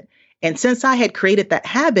habit. And since I had created that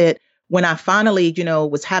habit, when I finally,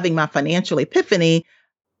 was having my financial epiphany,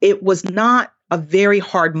 it was not a very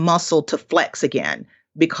hard muscle to flex again,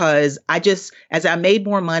 because as I made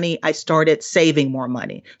more money, I started saving more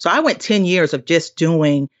money. So I went 10 years of just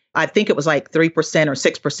doing, I think it was 3% or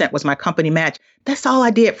 6% was my company match. That's all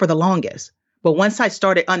I did for the longest. But once I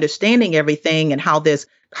started understanding everything and how this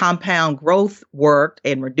compound growth worked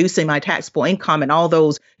and reducing my taxable income and all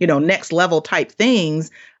those, next level type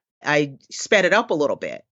things, I sped it up a little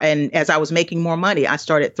bit. And as I was making more money, I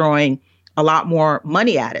started throwing a lot more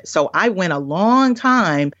money at it. So I went a long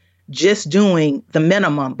time just doing the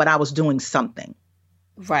minimum, but I was doing something.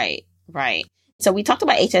 Right. So we talked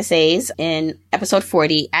about HSAs in episode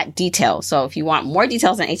 40 at detail. So if you want more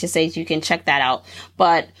details on HSAs, you can check that out.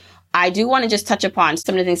 But I do want to just touch upon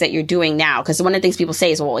some of the things that you're doing now, because one of the things people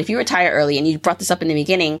say is, well, if you retire early, and you brought this up in the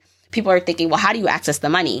beginning, people are thinking, well, how do you access the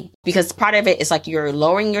money? Because part of it is like you're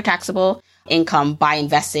lowering your taxable income by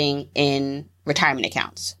investing in retirement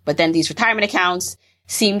accounts. But then these retirement accounts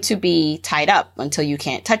seem to be tied up until you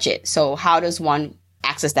can't touch it. So how does one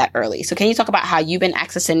access that early? So can you talk about how you've been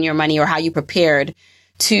accessing your money, or how you prepared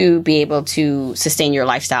to be able to sustain your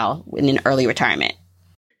lifestyle in an early retirement?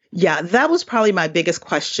 Yeah, that was probably my biggest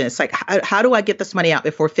question. It's like, how do I get this money out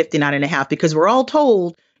before 59 and a half? Because we're all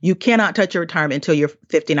told you cannot touch your retirement until you're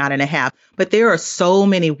 59 and a half. But there are so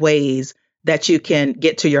many ways that you can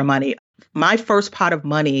get to your money. My first pot of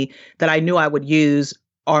money that I knew I would use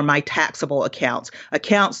are my taxable accounts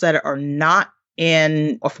that are not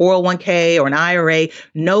in a 401k or an IRA,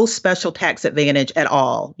 no special tax advantage at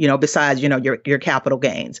all, besides, your capital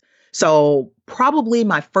gains. So probably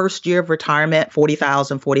my first year of retirement,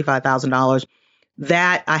 $40,000, $45,000,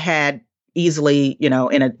 that I had easily, in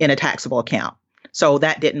a taxable account. So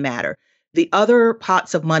that didn't matter. The other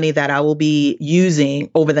pots of money that I will be using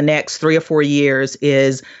over the next 3 or 4 years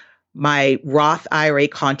is my Roth IRA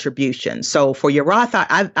contribution. So for your Roth,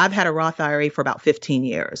 I've had a Roth IRA for about 15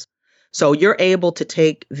 years. So you're able to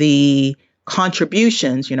take the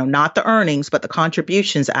contributions, not the earnings, but the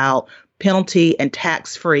contributions out, penalty and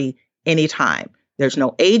tax-free anytime. There's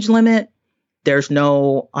no age limit. There's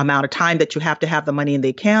no amount of time that you have to have the money in the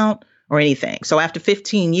account or anything. So after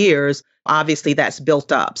 15 years, obviously that's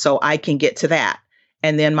built up. So I can get to that.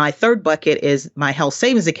 And then my third bucket is my health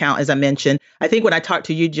savings account, as I mentioned. I think when I talked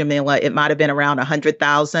to you, Jamila, it might have been around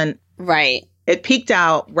 100,000. Right. It peaked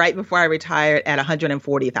out right before I retired at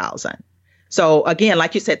 140,000. So again,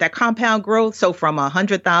 like you said, that compound growth. So from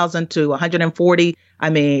 100,000 to 140, I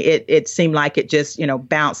mean, it seemed like it just,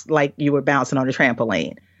 bounced like you were bouncing on a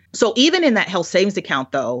trampoline. So even in that health savings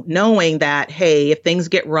account, though, knowing that, hey, if things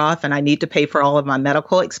get rough and I need to pay for all of my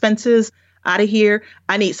medical expenses out of here,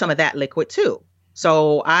 I need some of that liquid too.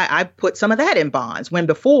 So I put some of that in bonds when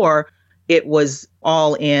before it was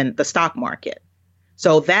all in the stock market.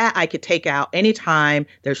 So that I could take out anytime.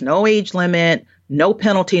 There's no age limit, no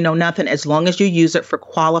penalty, no nothing, as long as you use it for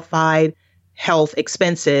qualified health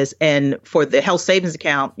expenses. And for the health savings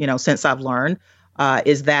account, since I've learned,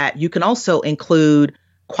 is that you can also include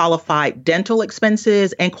qualified dental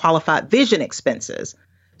expenses and qualified vision expenses.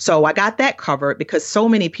 So I got that covered because so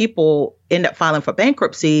many people end up filing for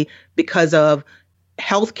bankruptcy because of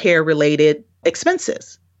healthcare related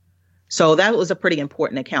expenses. So that was a pretty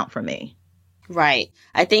important account for me. Right.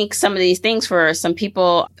 I think some of these things for some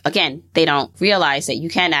people, again, they don't realize that you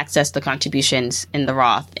can access the contributions in the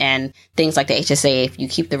Roth and things like the HSA if you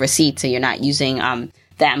keep the receipts and you're not using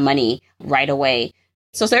that money right away.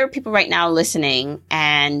 So there are people right now listening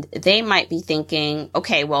and they might be thinking,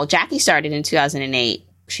 okay, well, Jackie started in 2008.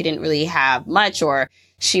 She didn't really have much, or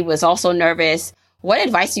she was also nervous. What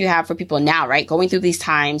advice do you have for people now, right? Going through these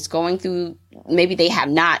times, maybe they have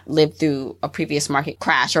not lived through a previous market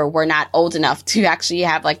crash or were not old enough to actually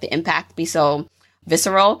have like the impact be so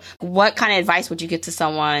visceral. What kind of advice would you give to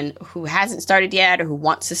someone who hasn't started yet or who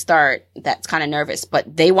wants to start that's kind of nervous,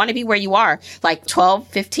 but they want to be where you are, like 12,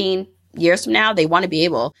 15 years from now, they want to be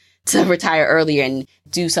able to retire earlier and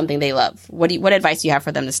do something they love? What advice do you have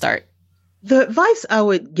for them to start? The advice I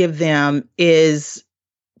would give them is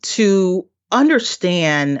to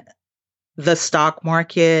understand the stock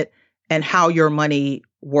market and how your money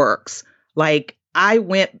works. Like I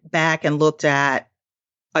went back and looked at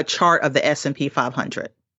a chart of the S&P 500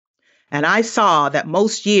 and I saw that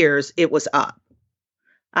most years it was up.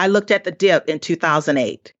 I looked at the dip in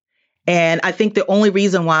 2008. And I think the only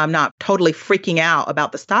reason why I'm not totally freaking out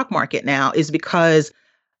about the stock market now is because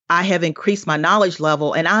I have increased my knowledge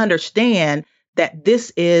level and I understand that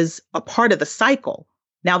this is a part of the cycle.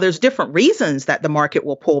 Now, there's different reasons that the market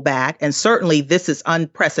will pull back, and certainly this is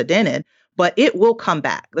unprecedented, but it will come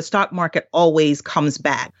back. The stock market always comes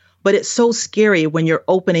back. But it's so scary when you're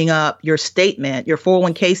opening up your statement, your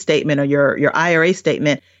 401k statement or your IRA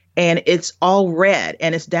statement, and it's all red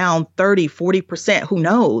and it's down 30, 40%, who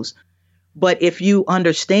knows? But if you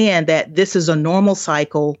understand that this is a normal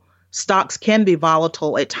cycle, stocks can be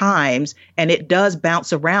volatile at times and it does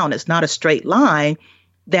bounce around. It's not a straight line.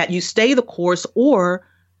 that you stay the course or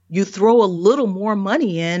you throw a little more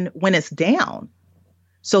money in when it's down.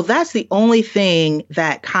 So that's the only thing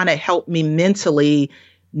that kind of helped me mentally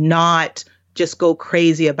not just go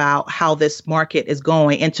crazy about how this market is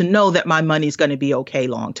going and to know that my money's going to be okay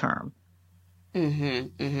long term.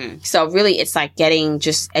 So really, it's like getting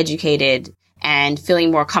just educated and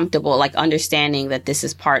feeling more comfortable, like understanding that this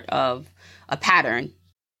is part of a pattern.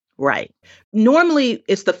 Right. Normally,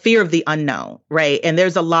 it's the fear of the unknown, right? And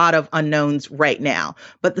there's a lot of unknowns right now.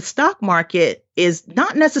 But the stock market is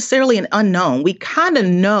not necessarily an unknown. We kind of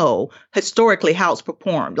know historically how it's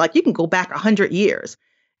performed. Like you can go back 100 years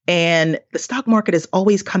and the stock market has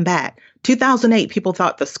always come back. 2008, people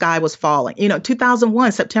thought the sky was falling.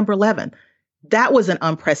 2001, September 11th, that was an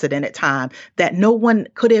unprecedented time that no one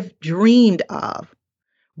could have dreamed of.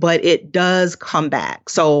 But it does come back.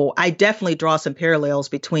 So I definitely draw some parallels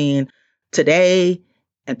between today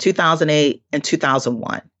and 2008 and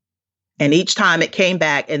 2001. And each time it came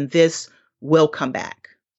back, and this will come back.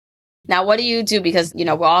 Now, what do you do? Because,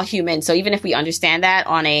 we're all human. So even if we understand that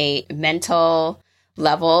on a mental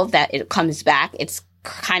level, that it comes back, it's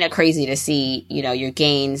kind of crazy to see, your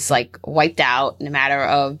gains like wiped out in a matter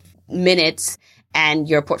of minutes and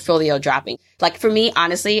your portfolio dropping. Like for me,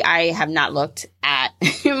 honestly, I have not looked at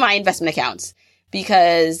my investment accounts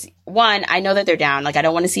because one, I know that they're down. Like I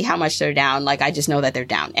don't want to see how much they're down. Like I just know that they're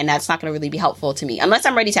down and that's not going to really be helpful to me unless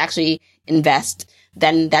I'm ready to actually invest.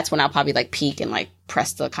 Then that's when I'll probably like peak and like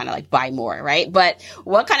press the kind of like buy more. Right. But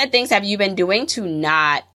what kind of things have you been doing to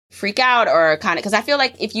not freak out or kind of, cause I feel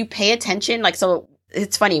like if you pay attention, like, so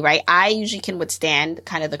it's funny, right? I usually can withstand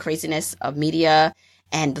kind of the craziness of media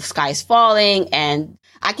and the sky's falling, and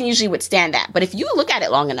I can usually withstand that. But if you look at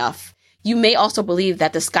it long enough, you may also believe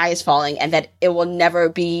that the sky is falling and that it will never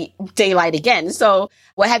be daylight again. So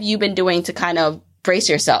what have you been doing to kind of brace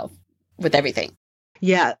yourself with everything?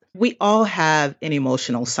 Yeah, we all have an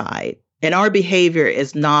emotional side, and our behavior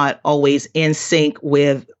is not always in sync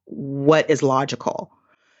with what is logical.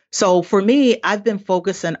 So for me, I've been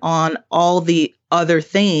focusing on all the other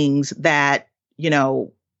things that,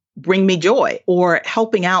 bring me joy or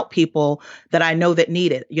helping out people that I know that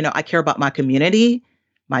need it. I care about my community,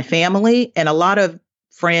 my family, and a lot of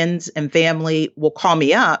friends and family will call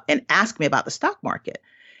me up and ask me about the stock market.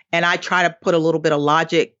 And I try to put a little bit of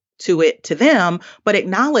logic to them, but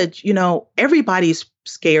acknowledge, everybody's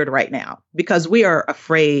scared right now because we are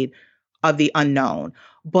afraid of the unknown,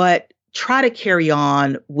 but try to carry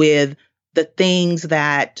on with the things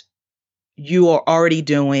that you are already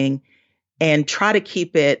doing and try to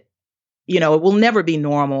keep it, it will never be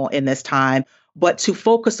normal in this time, but to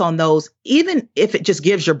focus on those, even if it just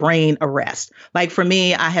gives your brain a rest. Like for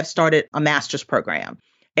me, I have started a master's program,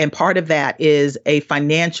 and part of that is a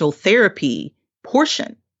financial therapy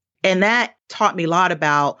portion. And that taught me a lot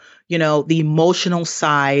about, the emotional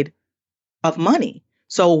side of money.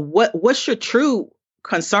 So what's your true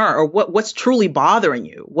concern or what's truly bothering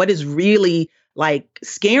you? What is really like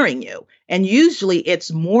scaring you? And usually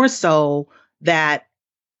it's more so that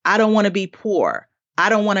I don't want to be poor. I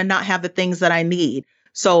don't want to not have the things that I need.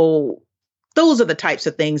 So those are the types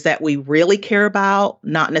of things that we really care about,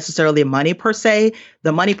 not necessarily money per se.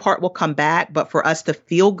 The money part will come back, but for us to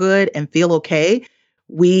feel good and feel okay,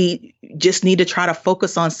 we just need to try to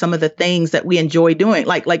focus on some of the things that we enjoy doing.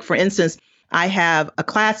 Like for instance, I have a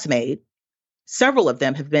classmate. Several of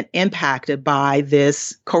them have been impacted by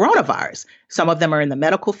this coronavirus. Some of them are in the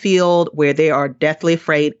medical field where they are deathly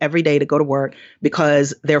afraid every day to go to work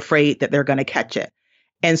because they're afraid that they're going to catch it.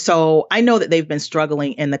 And so I know that they've been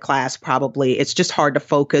struggling in the class probably. It's just hard to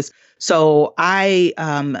focus. So I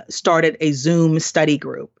started a Zoom study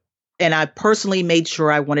group. And I personally made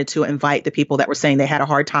sure I wanted to invite the people that were saying they had a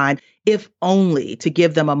hard time, if only to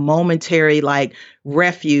give them a momentary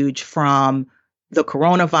refuge from the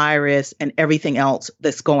coronavirus and everything else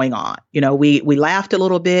that's going on. We laughed a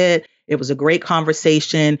little bit. It was a great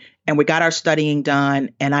conversation and we got our studying done.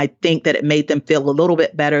 And I think that it made them feel a little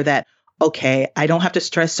bit better that, okay, I don't have to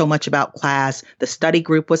stress so much about class. The study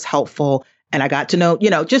group was helpful. And I got to know,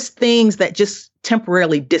 just things that just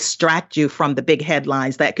temporarily distract you from the big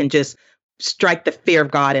headlines that can just strike the fear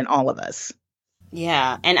of God in all of us.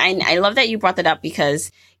 Yeah. And I love that you brought that up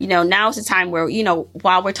because, now is the time where,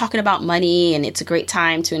 while we're talking about money and it's a great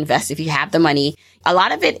time to invest if you have the money, a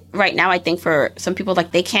lot of it right now, I think for some people,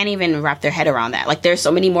 they can't even wrap their head around that. There's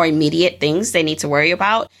so many more immediate things they need to worry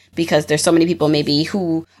about because there's so many people maybe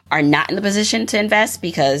who are not in the position to invest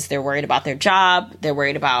because they're worried about their job. They're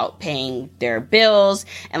worried about paying their bills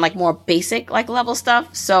and more basic level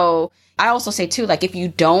stuff. So I also say too, if you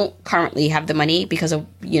don't currently have the money because of,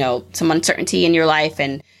 some uncertainty in your life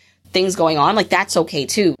and things going on, like that's okay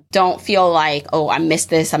too. Don't feel like, oh, I missed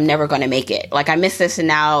this, I'm never going to make it. Like I missed this and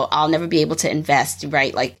now I'll never be able to invest,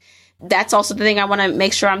 right? Like that's also the thing I want to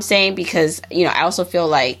make sure I'm saying, because, you know, I also feel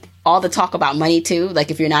like all the talk about money too,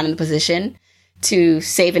 like if you're not in the position to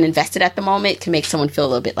save and invest it at the moment, can make someone feel a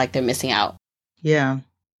little bit like they're missing out. Yeah.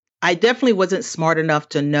 I definitely wasn't smart enough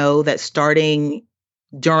to know that starting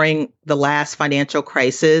during the last financial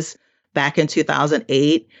crisis back in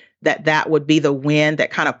 2008, that would be the win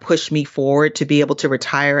that kind of pushed me forward to be able to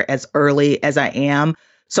retire as early as I am.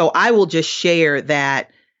 So I will just share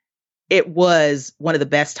that it was one of the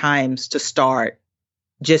best times to start,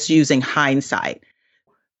 just using hindsight.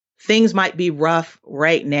 Things might be rough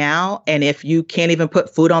right now. And if you can't even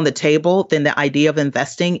put food on the table, then the idea of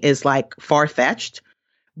investing is like far-fetched.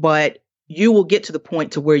 But you will get to the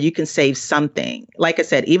point to where you can save something. Like I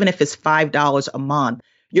said, even if it's $5 a month,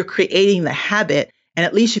 you're creating the habit. And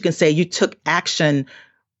at least you can say you took action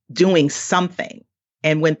doing something.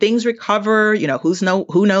 And when things recover, you know,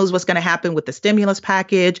 who knows what's going to happen with the stimulus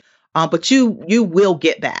package. But you will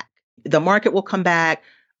get back. The market will come back.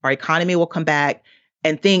 Our economy will come back.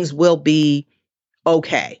 And things will be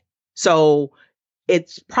okay. So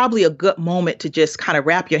it's probably a good moment to just kind of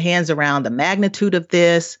wrap your hands around the magnitude of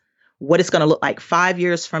this, what it's going to look like 5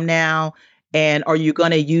 years from now. And are you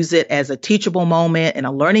going to use it as a teachable moment and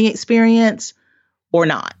a learning experience or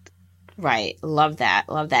not? Right. Love that.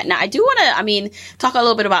 Love that. Now, I do want to, talk a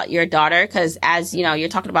little bit about your daughter, because as you know, you're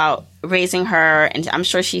talking about raising her, and I'm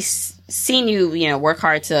sure she's seen you, work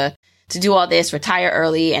hard to do all this, retire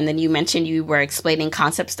early. And then you mentioned you were explaining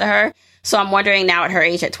concepts to her. So I'm wondering now at her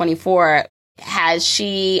age, at 24, has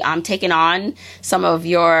she taken on some of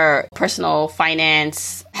your personal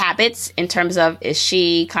finance habits in terms of, is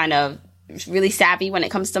she kind of really savvy when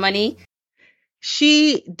it comes to money?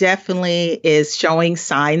 She definitely is showing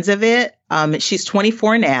signs of it. She's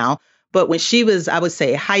 24 now, but when she was, I would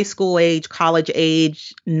say, high school age, college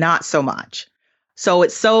age, not so much. So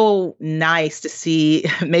it's so nice to see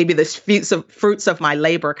maybe the fruits of my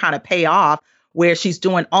labor kind of pay off, where she's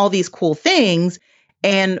doing all these cool things.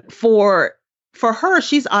 And for her,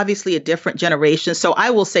 she's obviously a different generation. So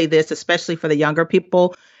I will say this, especially for the younger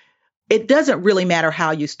people, it doesn't really matter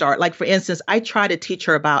how you start. Like, for instance, I try to teach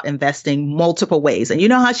her about investing multiple ways. And you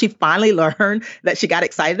know how she finally learned that she got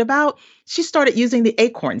excited about? She started using the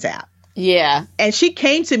Acorns app. Yeah. And she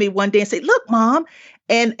came to me one day and said, look, Mom.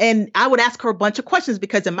 And I would ask her a bunch of questions,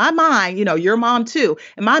 because in my mind, your mom too,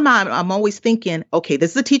 in my mind, I'm always thinking, okay,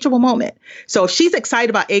 this is a teachable moment. So if she's excited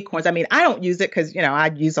about Acorns, I don't use it because, I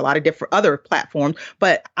use a lot of different other platforms,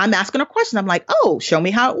 but I'm asking her questions. I'm like, oh, show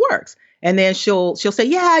me how it works. And then she'll say,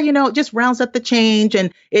 yeah, it just rounds up the change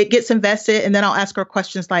and it gets invested. And then I'll ask her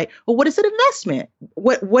questions like, well, what is it investment?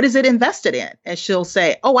 What is it invested in? And she'll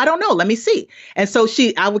say, oh, I don't know. Let me see. And so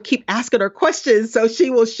I would keep asking her questions. So she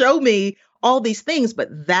will show me all these things, but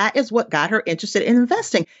that is what got her interested in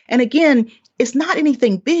investing. And again, it's not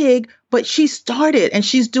anything big, but she started and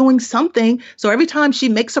she's doing something. So every time she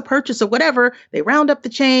makes a purchase or whatever, they round up the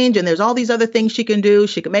change, and there's all these other things she can do.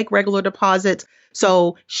 She can make regular deposits.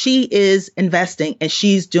 So she is investing and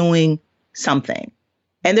she's doing something.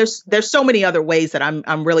 And there's so many other ways that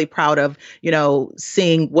I'm really proud of,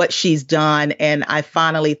 seeing what she's done. And I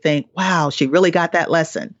finally think, wow, she really got that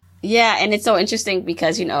lesson. Yeah. And it's so interesting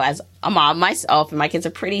because, as a mom myself, and my kids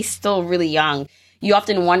are still really young, you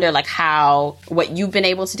often wonder how what you've been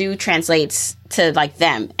able to do translates to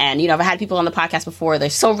them. And, I've had people on the podcast before,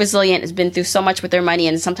 they're so resilient, has been through so much with their money.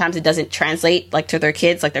 And sometimes it doesn't translate to their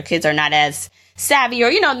kids, their kids are not as savvy,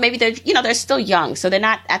 or, maybe they're still young. So they're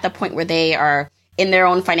not at the point where they are in their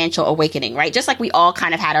own financial awakening, right? Just like we all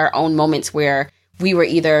kind of had our own moments where we were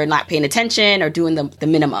either not paying attention or doing the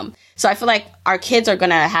minimum. So I feel like our kids are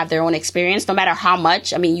going to have their own experience, no matter how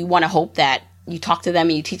much. You want to hope that you talk to them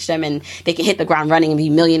and you teach them and they can hit the ground running and be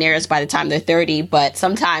millionaires by the time they're 30. But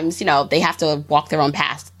sometimes, they have to walk their own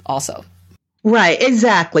path also. Right,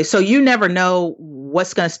 exactly. So you never know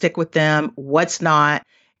what's going to stick with them, what's not.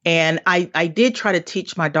 And I did try to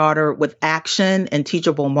teach my daughter with action and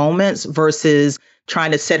teachable moments versus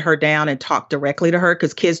trying to sit her down and talk directly to her,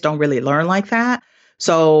 because kids don't really learn like that.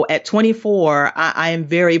 So at 24, I am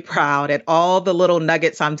very proud at all the little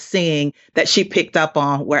nuggets I'm seeing that she picked up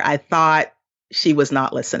on where I thought she was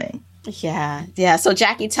not listening. Yeah. Yeah. So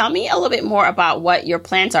Jackie, tell me a little bit more about what your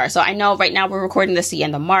plans are. So I know right now we're recording this the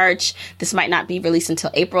end of March. This might not be released until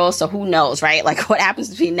April. So who knows, right? What happens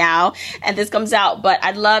between now and this comes out. But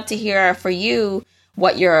I'd love to hear for you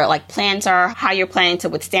what your plans are, how you're planning to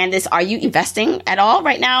withstand this. Are you investing at all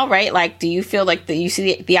right now? Right? Do you feel you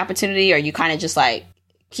see the opportunity, or you kind of just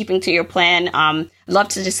keeping to your plan. I'd love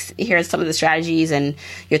to just hear some of the strategies and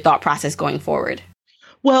your thought process going forward.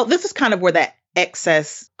 Well, this is kind of where that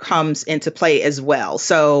excess comes into play as well.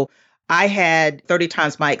 So I had 30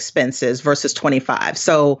 times my expenses versus 25.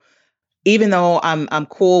 So even though I'm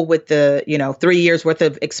cool with the, 3 years worth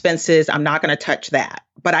of expenses, I'm not going to touch that.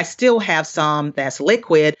 But I still have some that's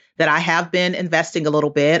liquid that I have been investing a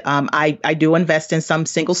little bit. I do invest in some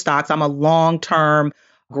single stocks. I'm a long-term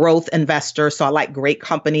growth investor. So I like great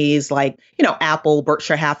companies like, Apple,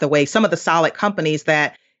 Berkshire Hathaway, some of the solid companies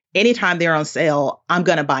that anytime they're on sale, I'm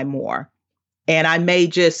going to buy more. And I may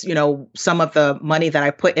just, some of the money that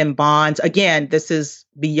I put in bonds, again, this is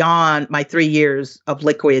beyond my 3 years of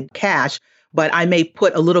liquid cash, but I may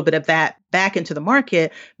put a little bit of that back into the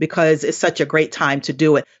market because it's such a great time to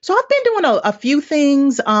do it. So I've been doing a few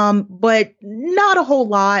things, but not a whole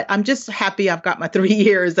lot. I'm just happy I've got my 3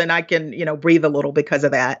 years and I can, breathe a little because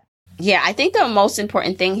of that. Yeah, I think the most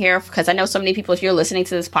important thing here, because I know so many people, if you're listening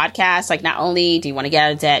to this podcast, like not only do you want to get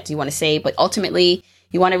out of debt, do you want to save, but ultimately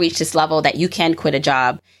you want to reach this level that you can quit a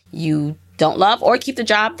job you don't love or keep the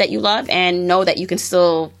job that you love and know that you can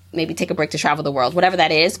still maybe take a break to travel the world, whatever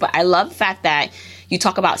that is. But I love the fact that you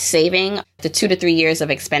talk about saving the 2 to 3 years of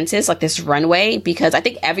expenses, like this runway, because I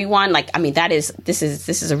think everyone, this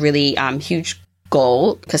is a really huge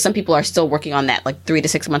goal because some people are still working on that like 3 to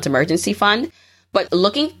 6 months emergency fund. But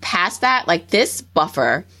looking past that, like this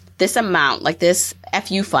buffer, this amount, like this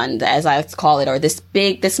FU fund, as I call it, or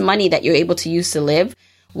this money that you're able to use to live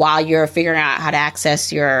while you're figuring out how to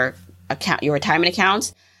access your account, your retirement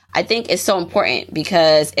accounts, I think is so important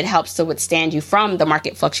because it helps to withstand you from the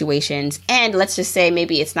market fluctuations. And let's just say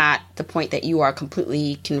maybe it's not the point that you are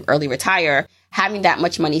can early retire. Having that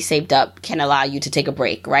much money saved up can allow you to take a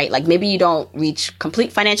break, right? Like maybe you don't reach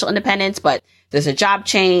complete financial independence, but there's a job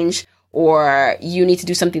change or you need to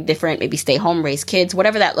do something different, maybe stay home, raise kids,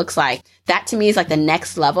 whatever that looks like. That to me is like the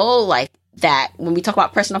next level, like that when we talk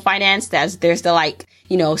about personal finance, there's the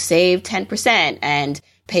save 10% and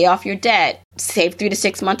pay off your debt, save 3 to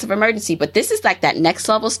 6 months of emergency. But this is like that next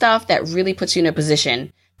level stuff that really puts you in a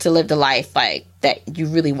position to live the life like that you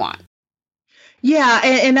really want. Yeah.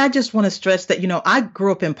 And I just want to stress that, I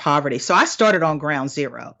grew up in poverty. So I started on ground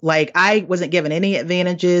zero. Like I wasn't given any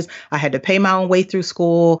advantages. I had to pay my own way through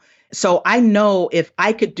school. So I know if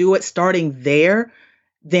I could do it starting there,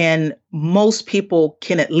 then most people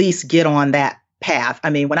can at least get on that path. I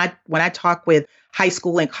mean, when I talk with high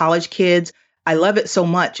school and college kids, I love it so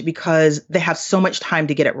much because they have so much time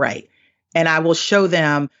to get it right. And I will show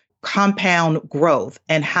them compound growth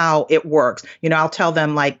and how it works. I'll tell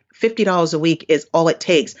them like $50 a week is all it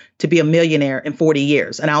takes to be a millionaire in 40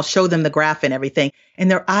 years. And I'll show them the graph and everything.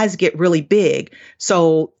 And their eyes get really big.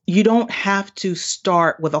 So you don't have to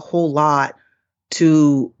start with a whole lot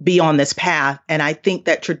to be on this path. And I think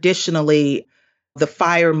that traditionally, the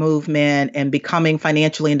FIRE movement and becoming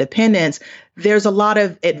financially independent, there's a lot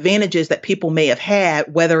of advantages that people may have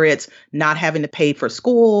had, whether it's not having to pay for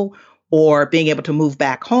school or being able to move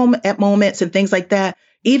back home at moments and things like that.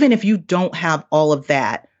 Even if you don't have all of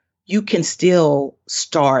that, you can still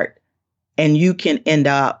start and you can end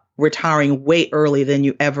up retiring way earlier than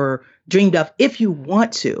you ever dreamed of if you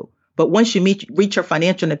want to. But once you reach your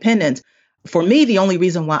financial independence, for me, the only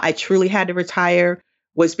reason why I truly had to retire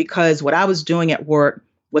was because what I was doing at work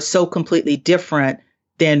was so completely different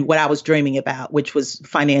than what I was dreaming about, which was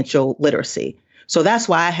financial literacy. So that's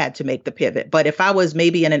why I had to make the pivot. But if I was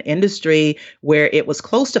maybe in an industry where it was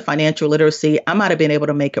close to financial literacy, I might have been able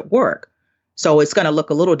to make it work. So it's going to look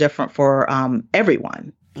a little different for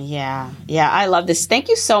everyone. Yeah. I love this. Thank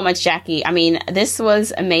you so much, Jackie. I mean, this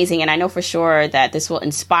was amazing. And I know for sure that this will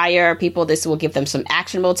inspire people. This will give them some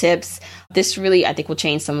actionable tips. This really, I think, will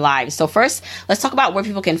change some lives. So first, let's talk about where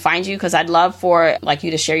people can find you, because I'd love for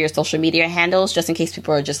you to share your social media handles just in case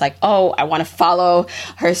people are just like, oh, I want to follow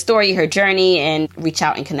her story, her journey, and reach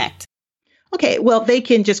out and connect. Okay. Well, they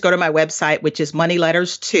can just go to my website, which is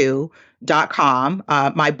moneyletters2.com.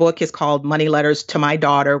 My book is called Money Letters to My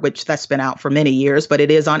Daughter, which that's been out for many years, but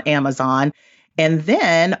it is on Amazon. And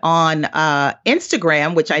then on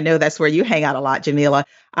Instagram, which I know that's where you hang out a lot, Jamila,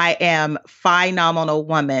 I am Phenomenal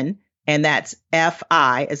Woman. And that's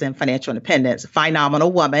FI as in financial independence,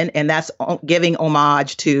 Phenomenal Woman. And that's giving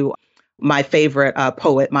homage to my favorite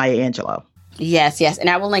poet, Maya Angelou. Yes. And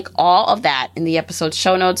I will link all of that in the episode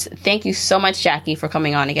show notes. Thank you so much, Jackie, for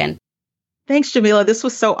coming on again. Thanks, Jamila. This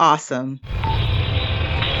was so awesome.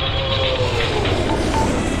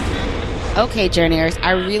 Okay, Journeyers,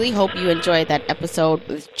 I really hope you enjoyed that episode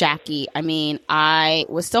with Jackie. I mean, I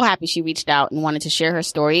was so happy she reached out and wanted to share her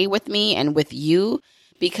story with me and with you,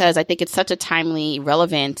 because I think it's such a timely,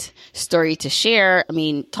 relevant story to share. I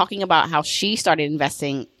mean, talking about how she started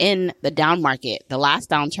investing in the down market, the last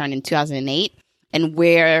downturn in 2008, and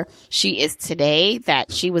where she is today,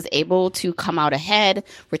 that she was able to come out ahead,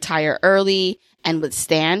 retire early, and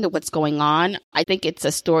withstand what's going on. I think it's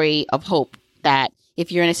a story of hope that if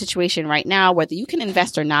you're in a situation right now, whether you can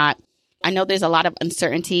invest or not, I know there's a lot of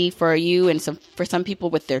uncertainty for you and for some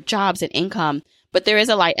people with their jobs and income, but there is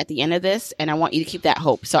a light at the end of this, and I want you to keep that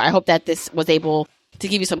hope. So I hope that this was able to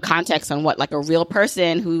give you some context on what like a real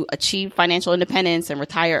person who achieved financial independence and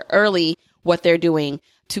retire early, what they're doing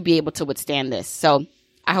to be able to withstand this. So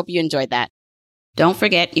I hope you enjoyed that. Don't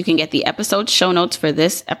forget, you can get the episode show notes for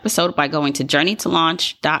this episode by going to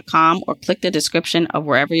journeytolaunch.com or click the description of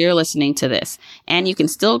wherever you're listening to this. And you can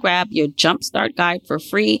still grab your Jumpstart Guide for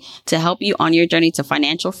free to help you on your journey to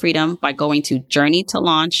financial freedom by going to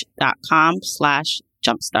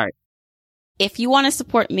journeytolaunch.com/jumpstart. If you want to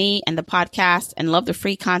support me and the podcast and love the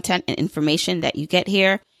free content and information that you get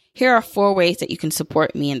here are 4 ways that you can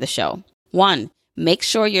support me and the show. 1, make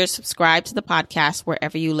sure you're subscribed to the podcast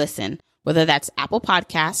wherever you listen. Whether that's Apple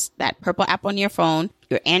Podcasts, that purple app on your phone,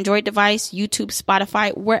 your Android device, YouTube,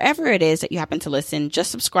 Spotify, wherever it is that you happen to listen,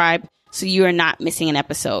 just subscribe so you are not missing an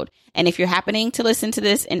episode. And if you're happening to listen to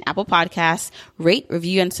this in Apple Podcasts, rate,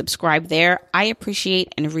 review, and subscribe there. I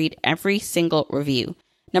appreciate and read every single review.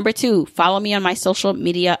 Number 2, follow me on my social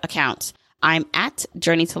media accounts. I'm at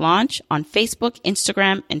Journey to Launch on Facebook,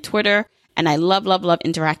 Instagram, and Twitter, and I love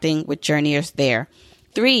interacting with journeyers there.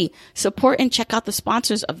 3, support and check out the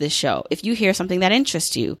sponsors of this show if you hear something that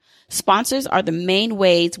interests you. Sponsors are the main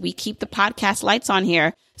ways we keep the podcast lights on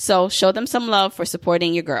here, so show them some love for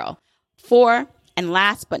supporting your girl. 4, and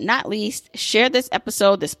last but not least, share this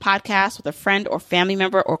episode, this podcast with a friend or family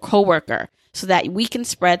member or coworker so that we can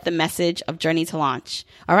spread the message of Journey to Launch.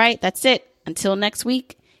 All right, that's it. Until next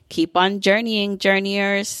week, keep on journeying,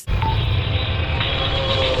 journeyers.